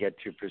that I get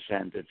to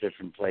present at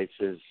different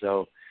places.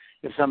 So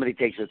if somebody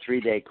takes a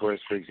 3-day course,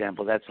 for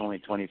example, that's only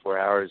 24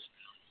 hours.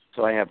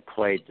 So I have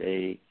quite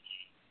a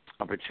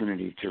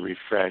opportunity to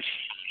refresh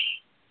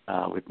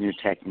with new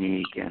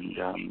technique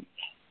and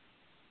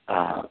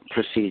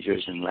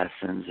procedures and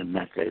lessons and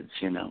methods,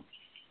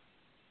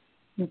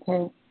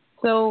 Okay.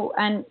 So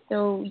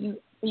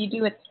you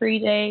do a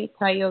 3-day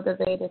Thai-Yoga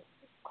Vedic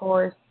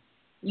course.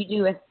 You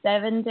do a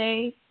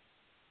 7-day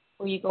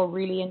where you go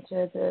really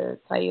into the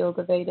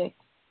Thai-Yoga Vedic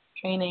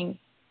training.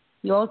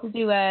 You also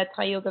do a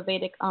Thai-Yoga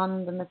Vedic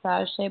on the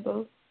massage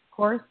table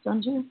course,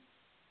 don't you?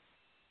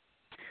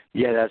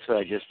 Yeah, that's what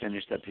I just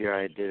finished up here.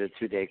 I did a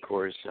 2-day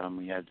course.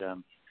 We had,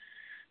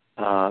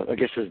 I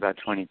guess there was about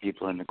 20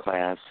 people in the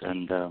class,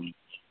 and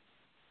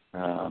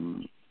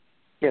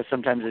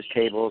sometimes it's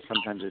table,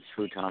 sometimes it's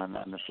futon on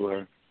the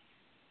floor.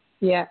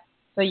 Yeah.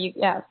 So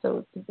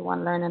people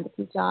want to learn on the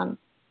futon,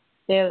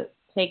 they'll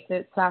take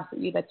the class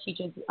with you that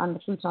teaches on the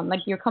futon.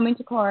 Like you're coming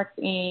to Cork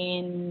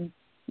in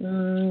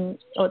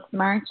it's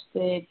March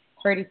the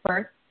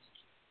 31st,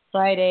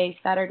 Friday,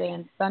 Saturday,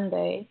 and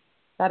Sunday.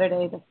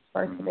 Saturday the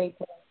 1st of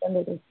April,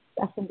 Sunday the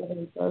 2nd of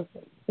April.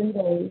 So 3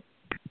 days.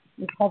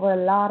 You cover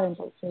a lot in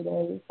those 3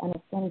 days, and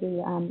it's going to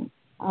be on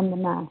the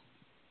mat.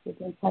 You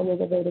can tell you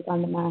the Vedic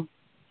on the mat.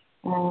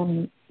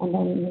 And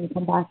then when you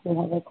come back,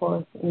 you'll have a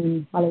course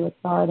in Hollywood,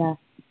 Florida.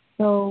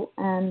 So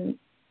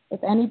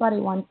if anybody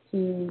wants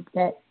to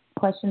get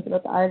questions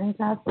about the Ireland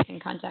class, they can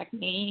contact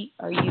me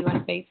or you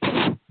on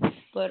Facebook.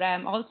 But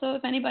also,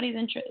 if anybody's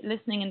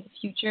listening in the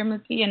future,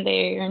 Mukti, and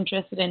they're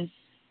interested in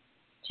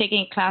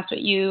taking a class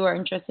with you or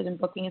interested in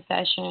booking a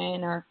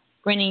session or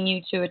bringing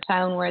you to a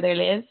town where they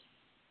live,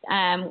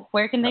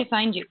 where can they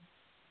find you?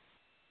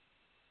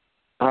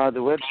 The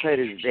website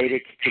is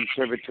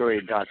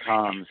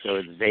Vedic-Conservatory.com, so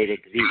it's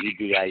Vedic,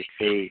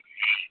 VEDIC,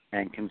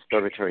 and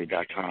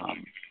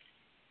Conservatory.com.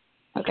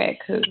 Okay,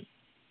 cool.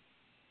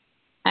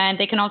 And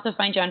they can also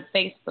find you on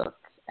Facebook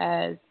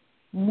as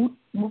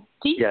Mukti,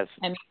 yes.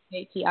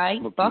 M-U-K-T-I,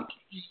 Buck,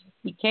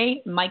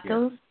 B-K,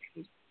 Michael,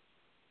 yes.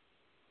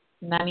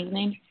 Mammy's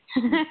name.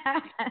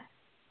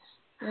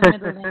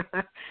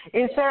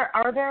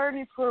 Are there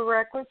any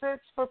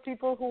prerequisites for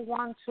people who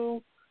want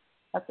to?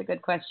 That's a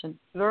good question.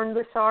 Learn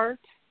this art?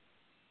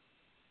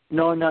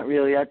 No, not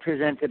really. I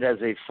present it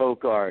as a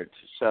folk art,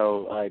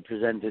 so I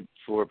present it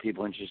for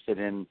people interested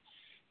in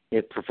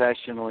it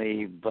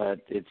professionally,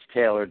 but it's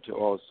tailored to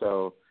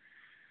also,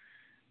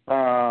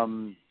 for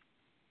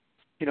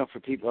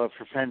people,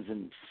 for friends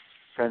and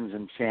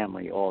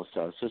family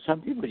also. So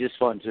some people just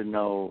want to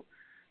know,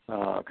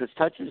 because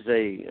touch is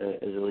a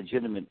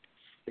legitimate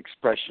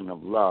expression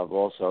of love.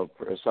 Also,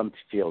 some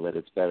feel that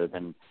it's better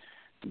than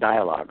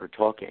dialogue or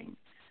talking.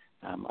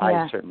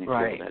 I certainly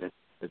feel that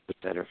it's a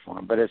better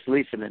form, but it's at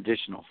least an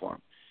additional form.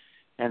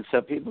 And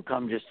so people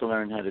come just to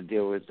learn how to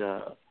deal with,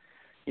 for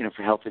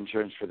health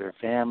insurance for their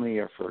family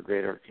or for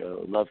greater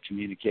love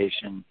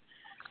communication,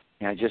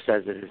 just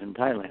as it is in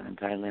Thailand. In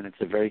Thailand, it's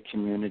a very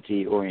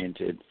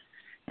community-oriented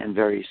and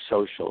very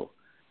social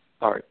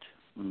art.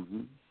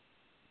 Mm-hmm.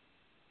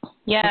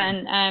 Yeah,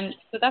 and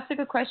so that's a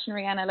good question,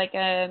 Riahnna. Like,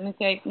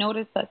 I've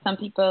noticed that some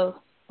people,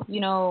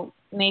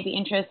 may be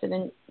interested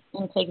in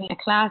taking a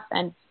class,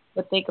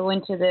 but they go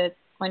into the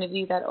point of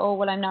view that,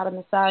 I'm not a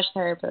massage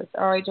therapist,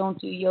 or I don't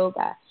do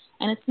yoga.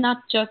 And it's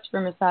not just for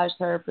massage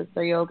therapists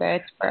or yoga,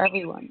 it's for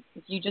everyone.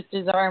 If you just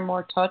desire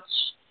more touch,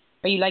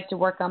 or you like to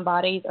work on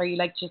bodies, or you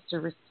like just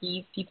to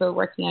receive people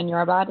working on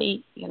your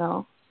body,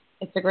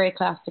 it's a great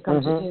class to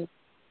come to do.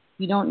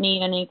 You don't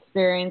need any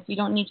experience. You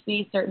don't need to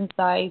be a certain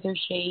size or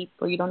shape,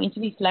 or you don't need to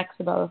be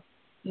flexible,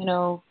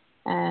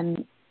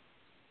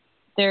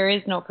 there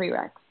is no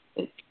prereqs.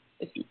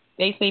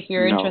 If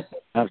you're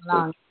interested in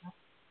along.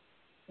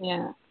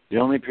 Yeah. The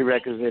only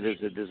prerequisite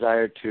is a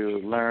desire to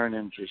learn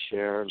and to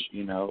share,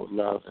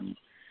 love and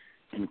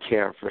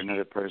care for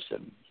another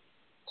person.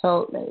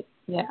 Totally,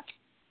 yeah.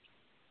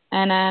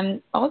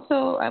 And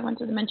also, I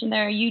wanted to mention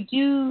there, you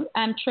do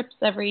trips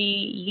every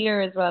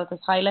year as well to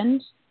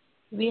Thailand.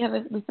 We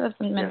still have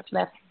some minutes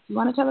left. Do you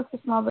want to tell us a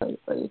small bit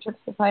about your trips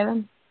to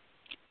Thailand?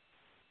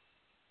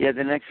 Yeah,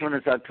 the next one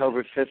is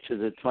October 5th to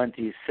the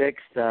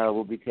 26th.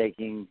 We'll be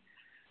taking,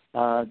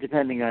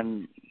 depending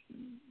on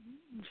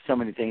so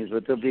many things,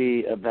 but there'll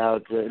be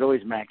about, it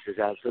always maxes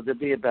out, so there'll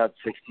be about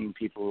 16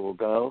 people who will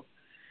go.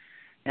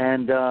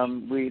 And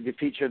the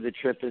feature of the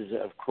trip is,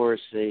 of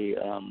course, a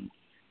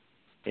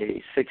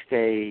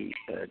 6-day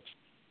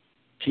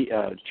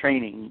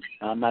training.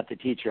 I'm not the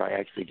teacher. I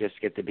actually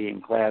just get to be in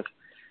class.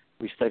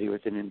 We study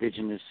with an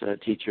indigenous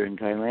teacher in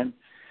Thailand.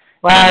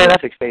 Wow.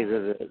 6 days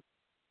of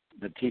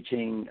the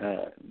teaching,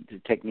 the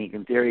technique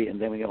and theory, and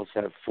then we also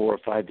have 4 or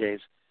 5 days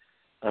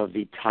of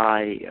the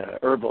Thai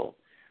herbal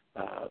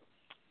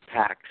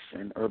packs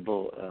and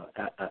herbal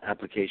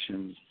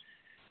applications.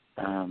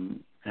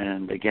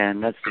 And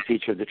again, that's the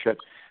feature of the trip.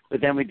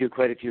 But then we do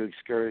quite a few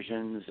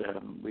excursions.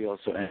 We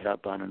also end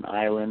up on an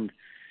island,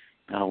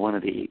 one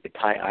of the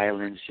Thai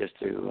islands, just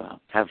to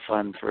have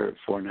fun for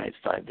 4 nights,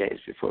 5 days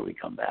before we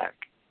come back.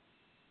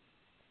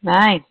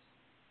 Nice.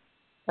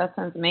 That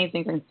sounds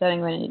amazing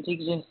considering when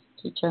you just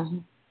teacher.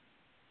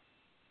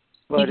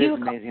 Well, it is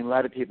amazing. A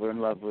lot of people are in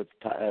love with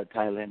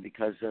Thailand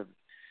because of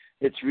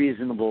its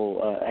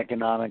reasonable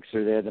economics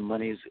are there. The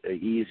money's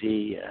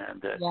easy,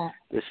 and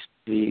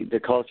the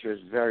culture is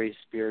very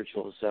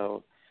spiritual.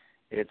 So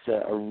it's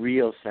a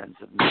real sense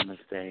of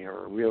namaste,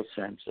 or a real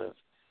sense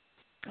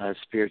of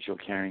spiritual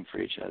caring for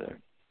each other.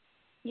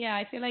 Yeah,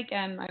 I feel like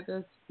I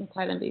was in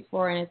Thailand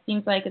before, and it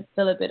seems like it's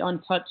still a bit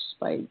untouched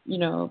by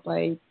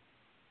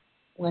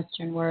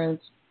Western world.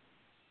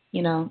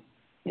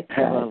 It's,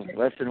 well,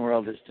 Western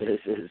world is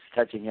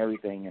touching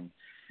everything,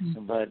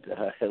 but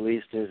at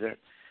least there's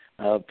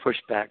a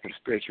pushback of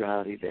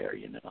spirituality there.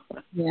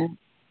 Yeah,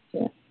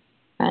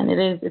 and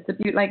it's a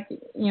beauty.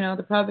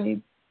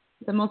 Probably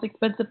the most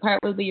expensive part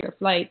will be your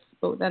flights,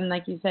 but then,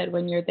 like you said,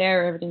 when you're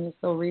there, everything is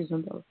so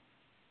reasonable.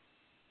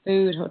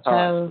 Food,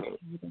 hotel.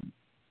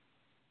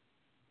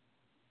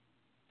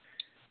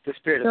 The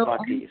spirit of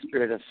bhakti,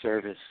 spirit of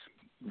service.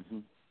 Mm-hmm.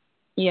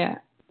 Yeah.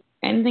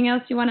 Anything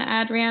else you want to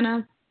add,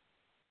 Riahnna?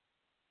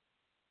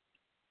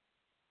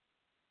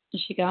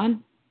 Is she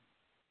gone?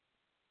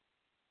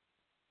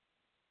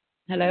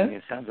 Hello?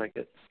 It sounds like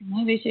it.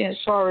 Maybe she is.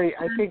 Sorry,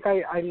 I think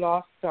I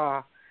lost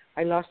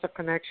the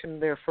connection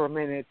there for a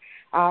minute.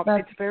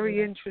 It's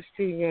very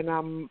interesting, and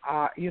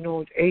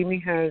Amy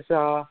has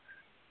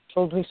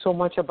told me so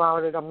much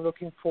about it. I'm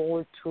looking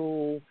forward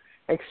to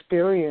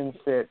experience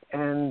it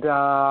and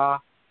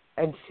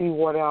see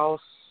what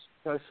else.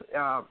 Because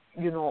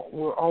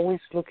we're always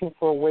looking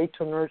for a way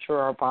to nurture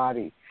our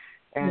body,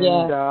 and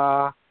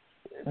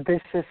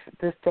this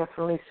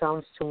definitely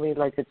sounds to me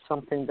like it's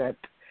something that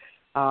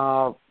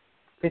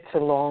fits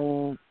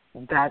along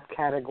that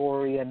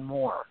category and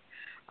more.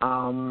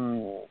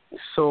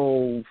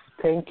 So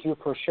thank you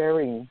for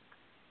sharing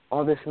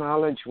all this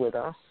knowledge with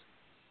us.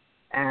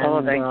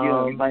 And, thank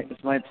you.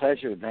 It's my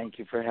pleasure. Thank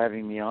you for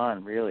having me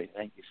on. Really,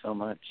 thank you so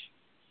much.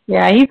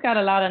 Yeah, you've got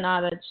a lot of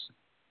knowledge.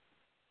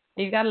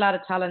 You've got a lot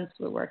of talents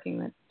with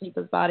working with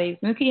people's bodies.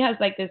 Mukti has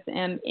like this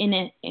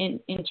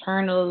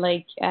internal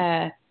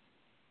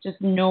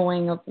just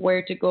knowing of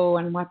where to go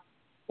and what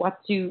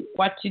to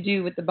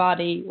do with the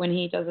body when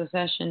he does a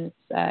session.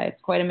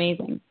 It's quite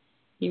amazing.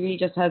 He really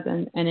just has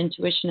an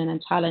intuition and a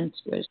talent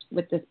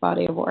with this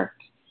body of work.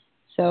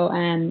 So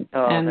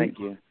thank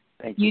you.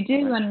 Thank you. You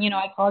do, and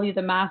I call you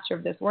the master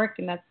of this work,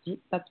 and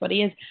that's what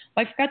he is.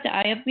 But I forgot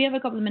we have a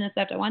couple of minutes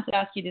left. I want to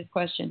ask you this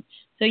question.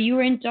 So you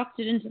were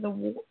inducted into the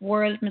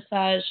World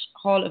Massage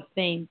Hall of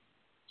Fame. Do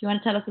you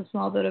want to tell us a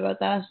small bit about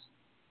that?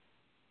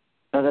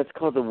 That's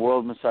called the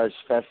World Massage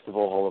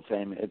Festival Hall of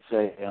Fame. It's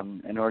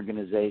an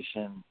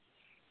organization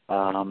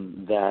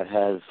that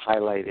has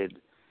highlighted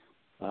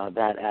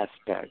that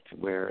aspect,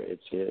 where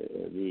it's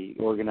the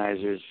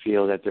organizers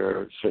feel that there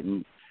are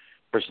certain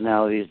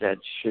personalities that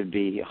should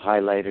be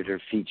highlighted or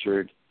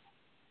featured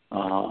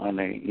on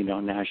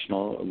a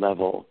national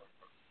level,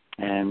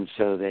 and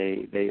so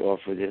they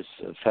offer this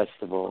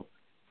festival,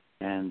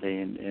 and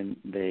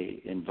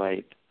they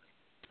invite,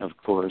 of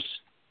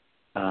course,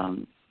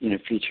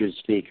 featured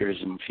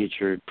speakers and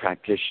featured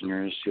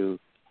practitioners who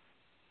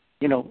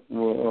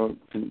are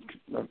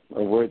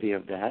worthy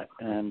of that.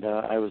 And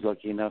I was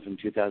lucky enough in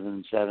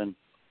 2007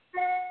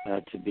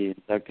 to be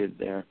inducted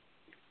there.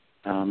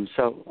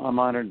 So I'm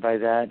honored by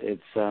that.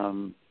 It's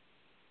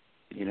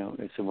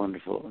it's a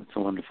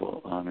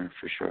wonderful honor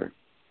for sure.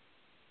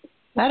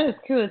 That is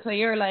cool. So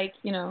you're like,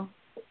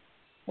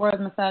 World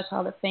Massage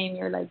Hall of Fame.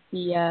 You're like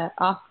the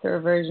Oscar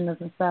version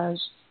of massage.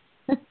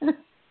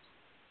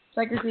 It's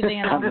like receiving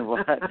an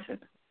Oscar.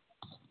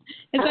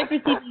 It's like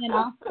receiving an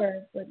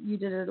Oscar, but you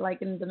did it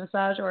like in the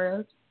massage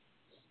world.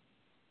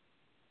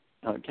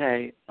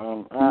 Okay.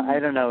 I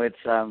don't know.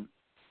 It's an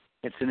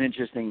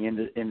interesting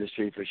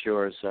industry for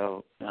sure.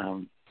 So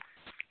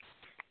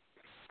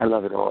I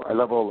love it all. I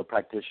love all the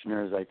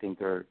practitioners. I think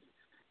they're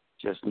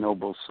just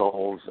noble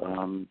souls,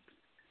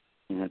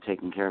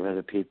 taking care of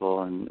other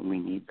people, and we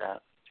need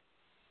that.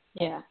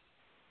 Yeah.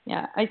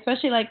 Yeah. I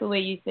especially like the way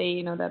you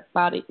say, that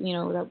body,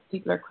 that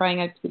people are crying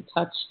out to be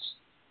touched,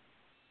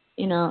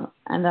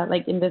 and that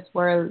like in this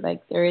world,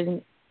 like there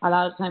isn't a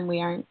lot of time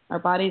our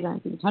bodies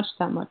aren't being touched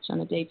that much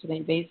on a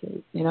day-to-day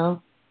basis,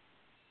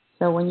 So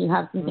So when you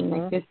have something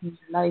Mm-hmm. like this in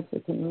your life,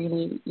 it can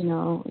really,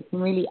 it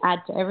can really add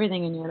to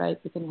everything in your life.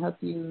 It can help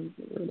you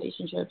with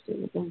relationships,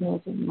 with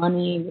business, with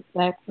money, with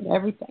sex, with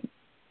everything.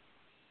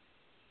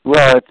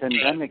 Well, it's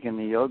endemic in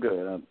the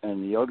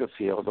yoga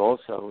field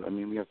also. I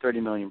mean, we have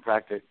 30 million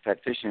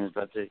practitioners,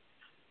 but the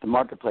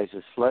marketplace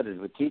is flooded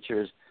with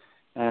teachers,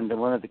 and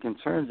one of the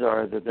concerns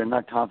are that they're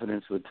not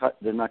confident with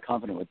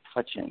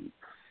touching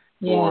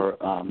or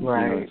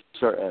right.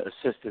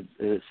 assisted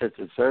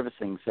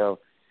servicing. So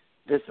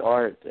this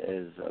art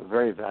is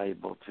very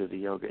valuable to the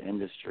yoga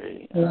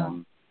industry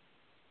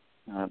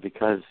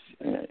because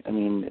I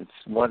mean, it's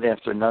one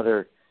after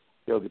another.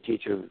 Yoga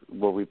teacher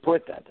will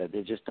report that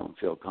they just don't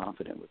feel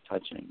confident with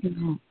touching.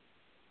 Mm-hmm.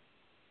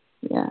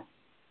 Yeah.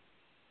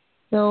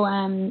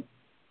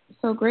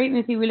 So great,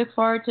 Missy. We look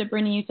forward to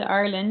bringing you to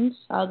Ireland.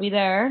 I'll be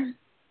there.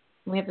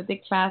 We have a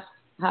big class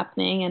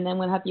happening, and then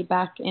we'll have you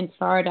back in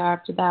Florida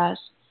after that.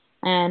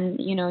 And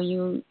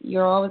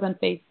you're always on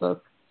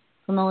Facebook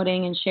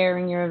promoting and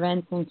sharing your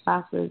events and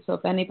classes. So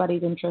if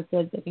anybody's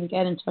interested, they can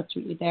get in touch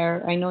with you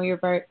there. I know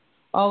you're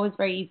always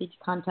very easy to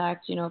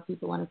contact. If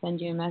people want to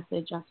send you a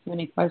message, ask you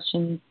any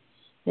questions,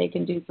 they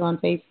can do so on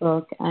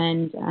Facebook.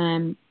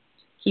 And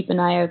keep an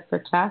eye out for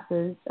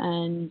classes.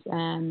 And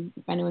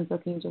if anyone's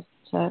looking just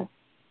to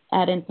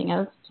add anything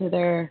else to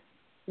their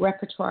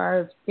repertoire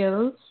of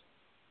skills,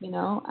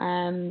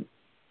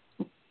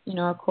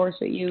 a course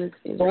with you is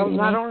well, really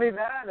not nice. only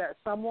that, as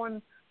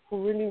someone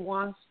who really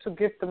wants to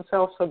give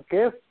themselves a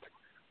gift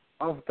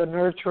of the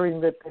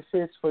nurturing that this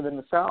is for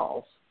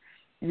themselves,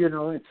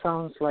 it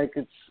sounds like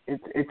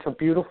it's a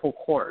beautiful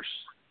course.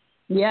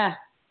 Yeah,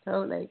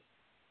 totally.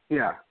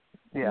 Yeah.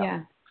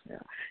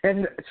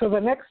 And so the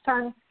next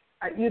time,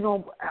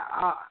 you're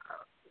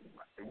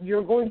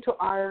going to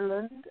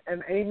Ireland,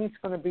 and Amy's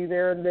going to be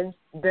there, and then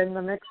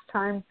the next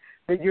time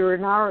that you're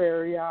in our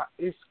area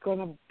is going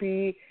to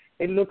be,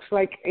 it looks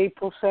like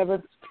April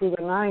 7th through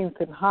the 9th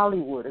in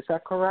Hollywood. Is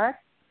that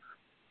correct?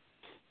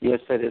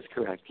 Yes, that is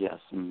correct. Yes.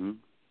 Mm-hmm.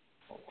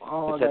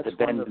 Oh, it's that's at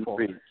the wonderful.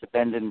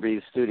 Bend and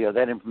Breathe Studio.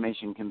 That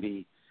information can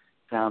be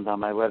found on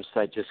my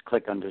website. Just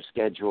click under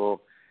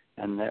schedule,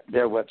 and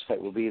their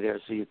website will be there.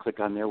 So you click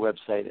on their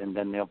website, and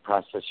then they'll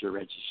process your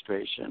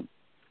registration.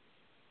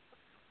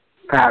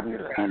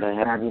 Fabulous. And I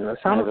have, Fabulous.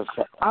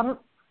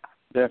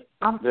 there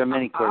are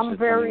many courses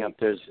coming up.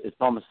 It's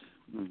almost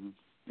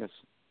yes.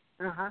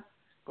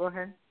 Go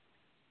ahead.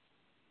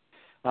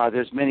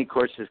 There's many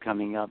courses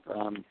coming up.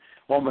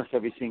 Almost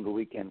every single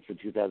weekend for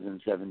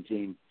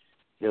 2017,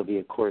 there'll be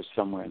a course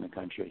somewhere in the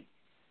country.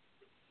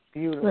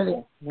 Beautiful.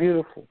 Brilliant.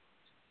 Beautiful.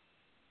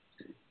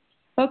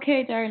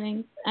 Okay,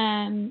 darling.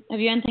 Have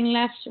you anything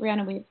left,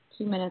 Riahnna? We have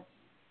 2 minutes.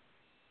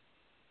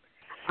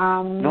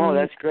 No,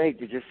 that's great.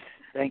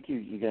 Thank you,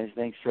 you guys.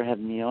 Thanks for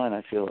having me on.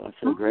 I feel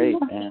great,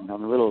 and I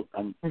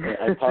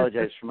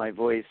apologize for my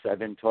voice. I've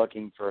been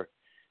talking for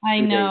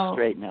 2 days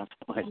straight now, so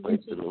my voice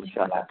is a little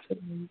shot.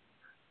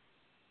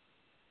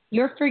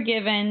 You're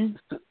forgiven.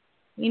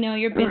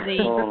 You're busy.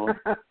 Oh,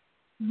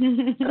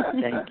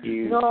 thank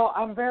you. No,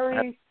 I'm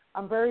very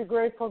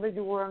grateful that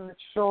you were on the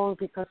show,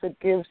 because it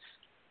gives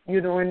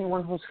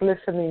anyone who's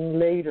listening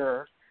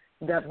later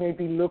that may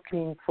be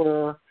looking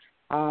for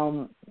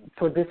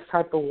this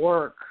type of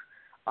work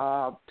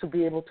to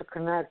be able to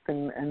connect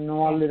and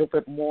know a little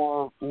bit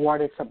more what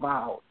it's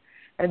about.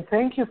 And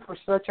thank you for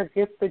such a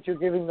gift that you're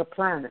giving the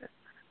planet,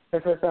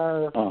 because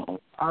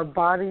our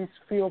bodies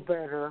feel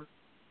better,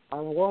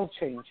 our world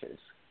changes.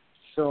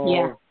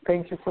 So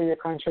thank you for your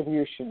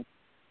contribution.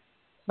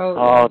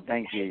 Oh,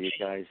 thank you, you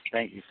guys.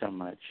 Thank you so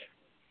much.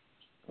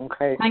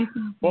 Okay. Thank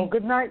you. Well,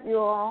 good night, you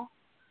all.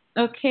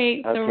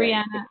 Okay, so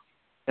Riahnna.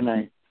 Good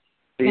night.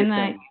 Good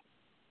night.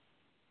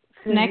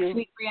 Next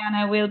week,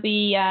 Riahnna, we'll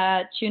be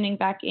tuning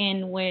back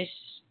in with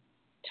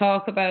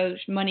talk about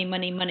money.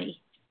 Money.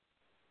 Money.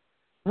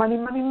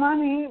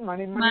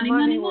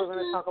 We're going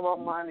to talk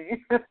about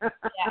money.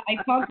 I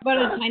talked about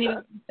it a tiny bit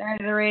at the start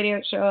of the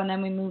radio show, and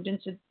then we moved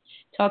into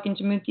talking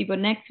to Mukti. But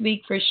next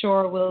week, for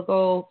sure, we'll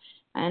go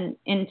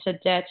into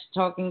depth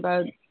talking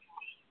about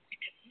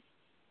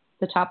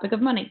the topic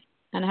of money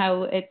and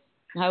how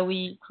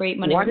we create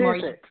money. What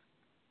is it?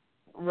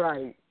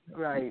 Right.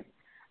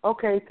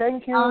 Okay,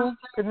 thank you.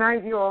 Good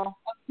night, you all.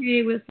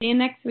 Okay, we'll see you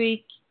next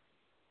week.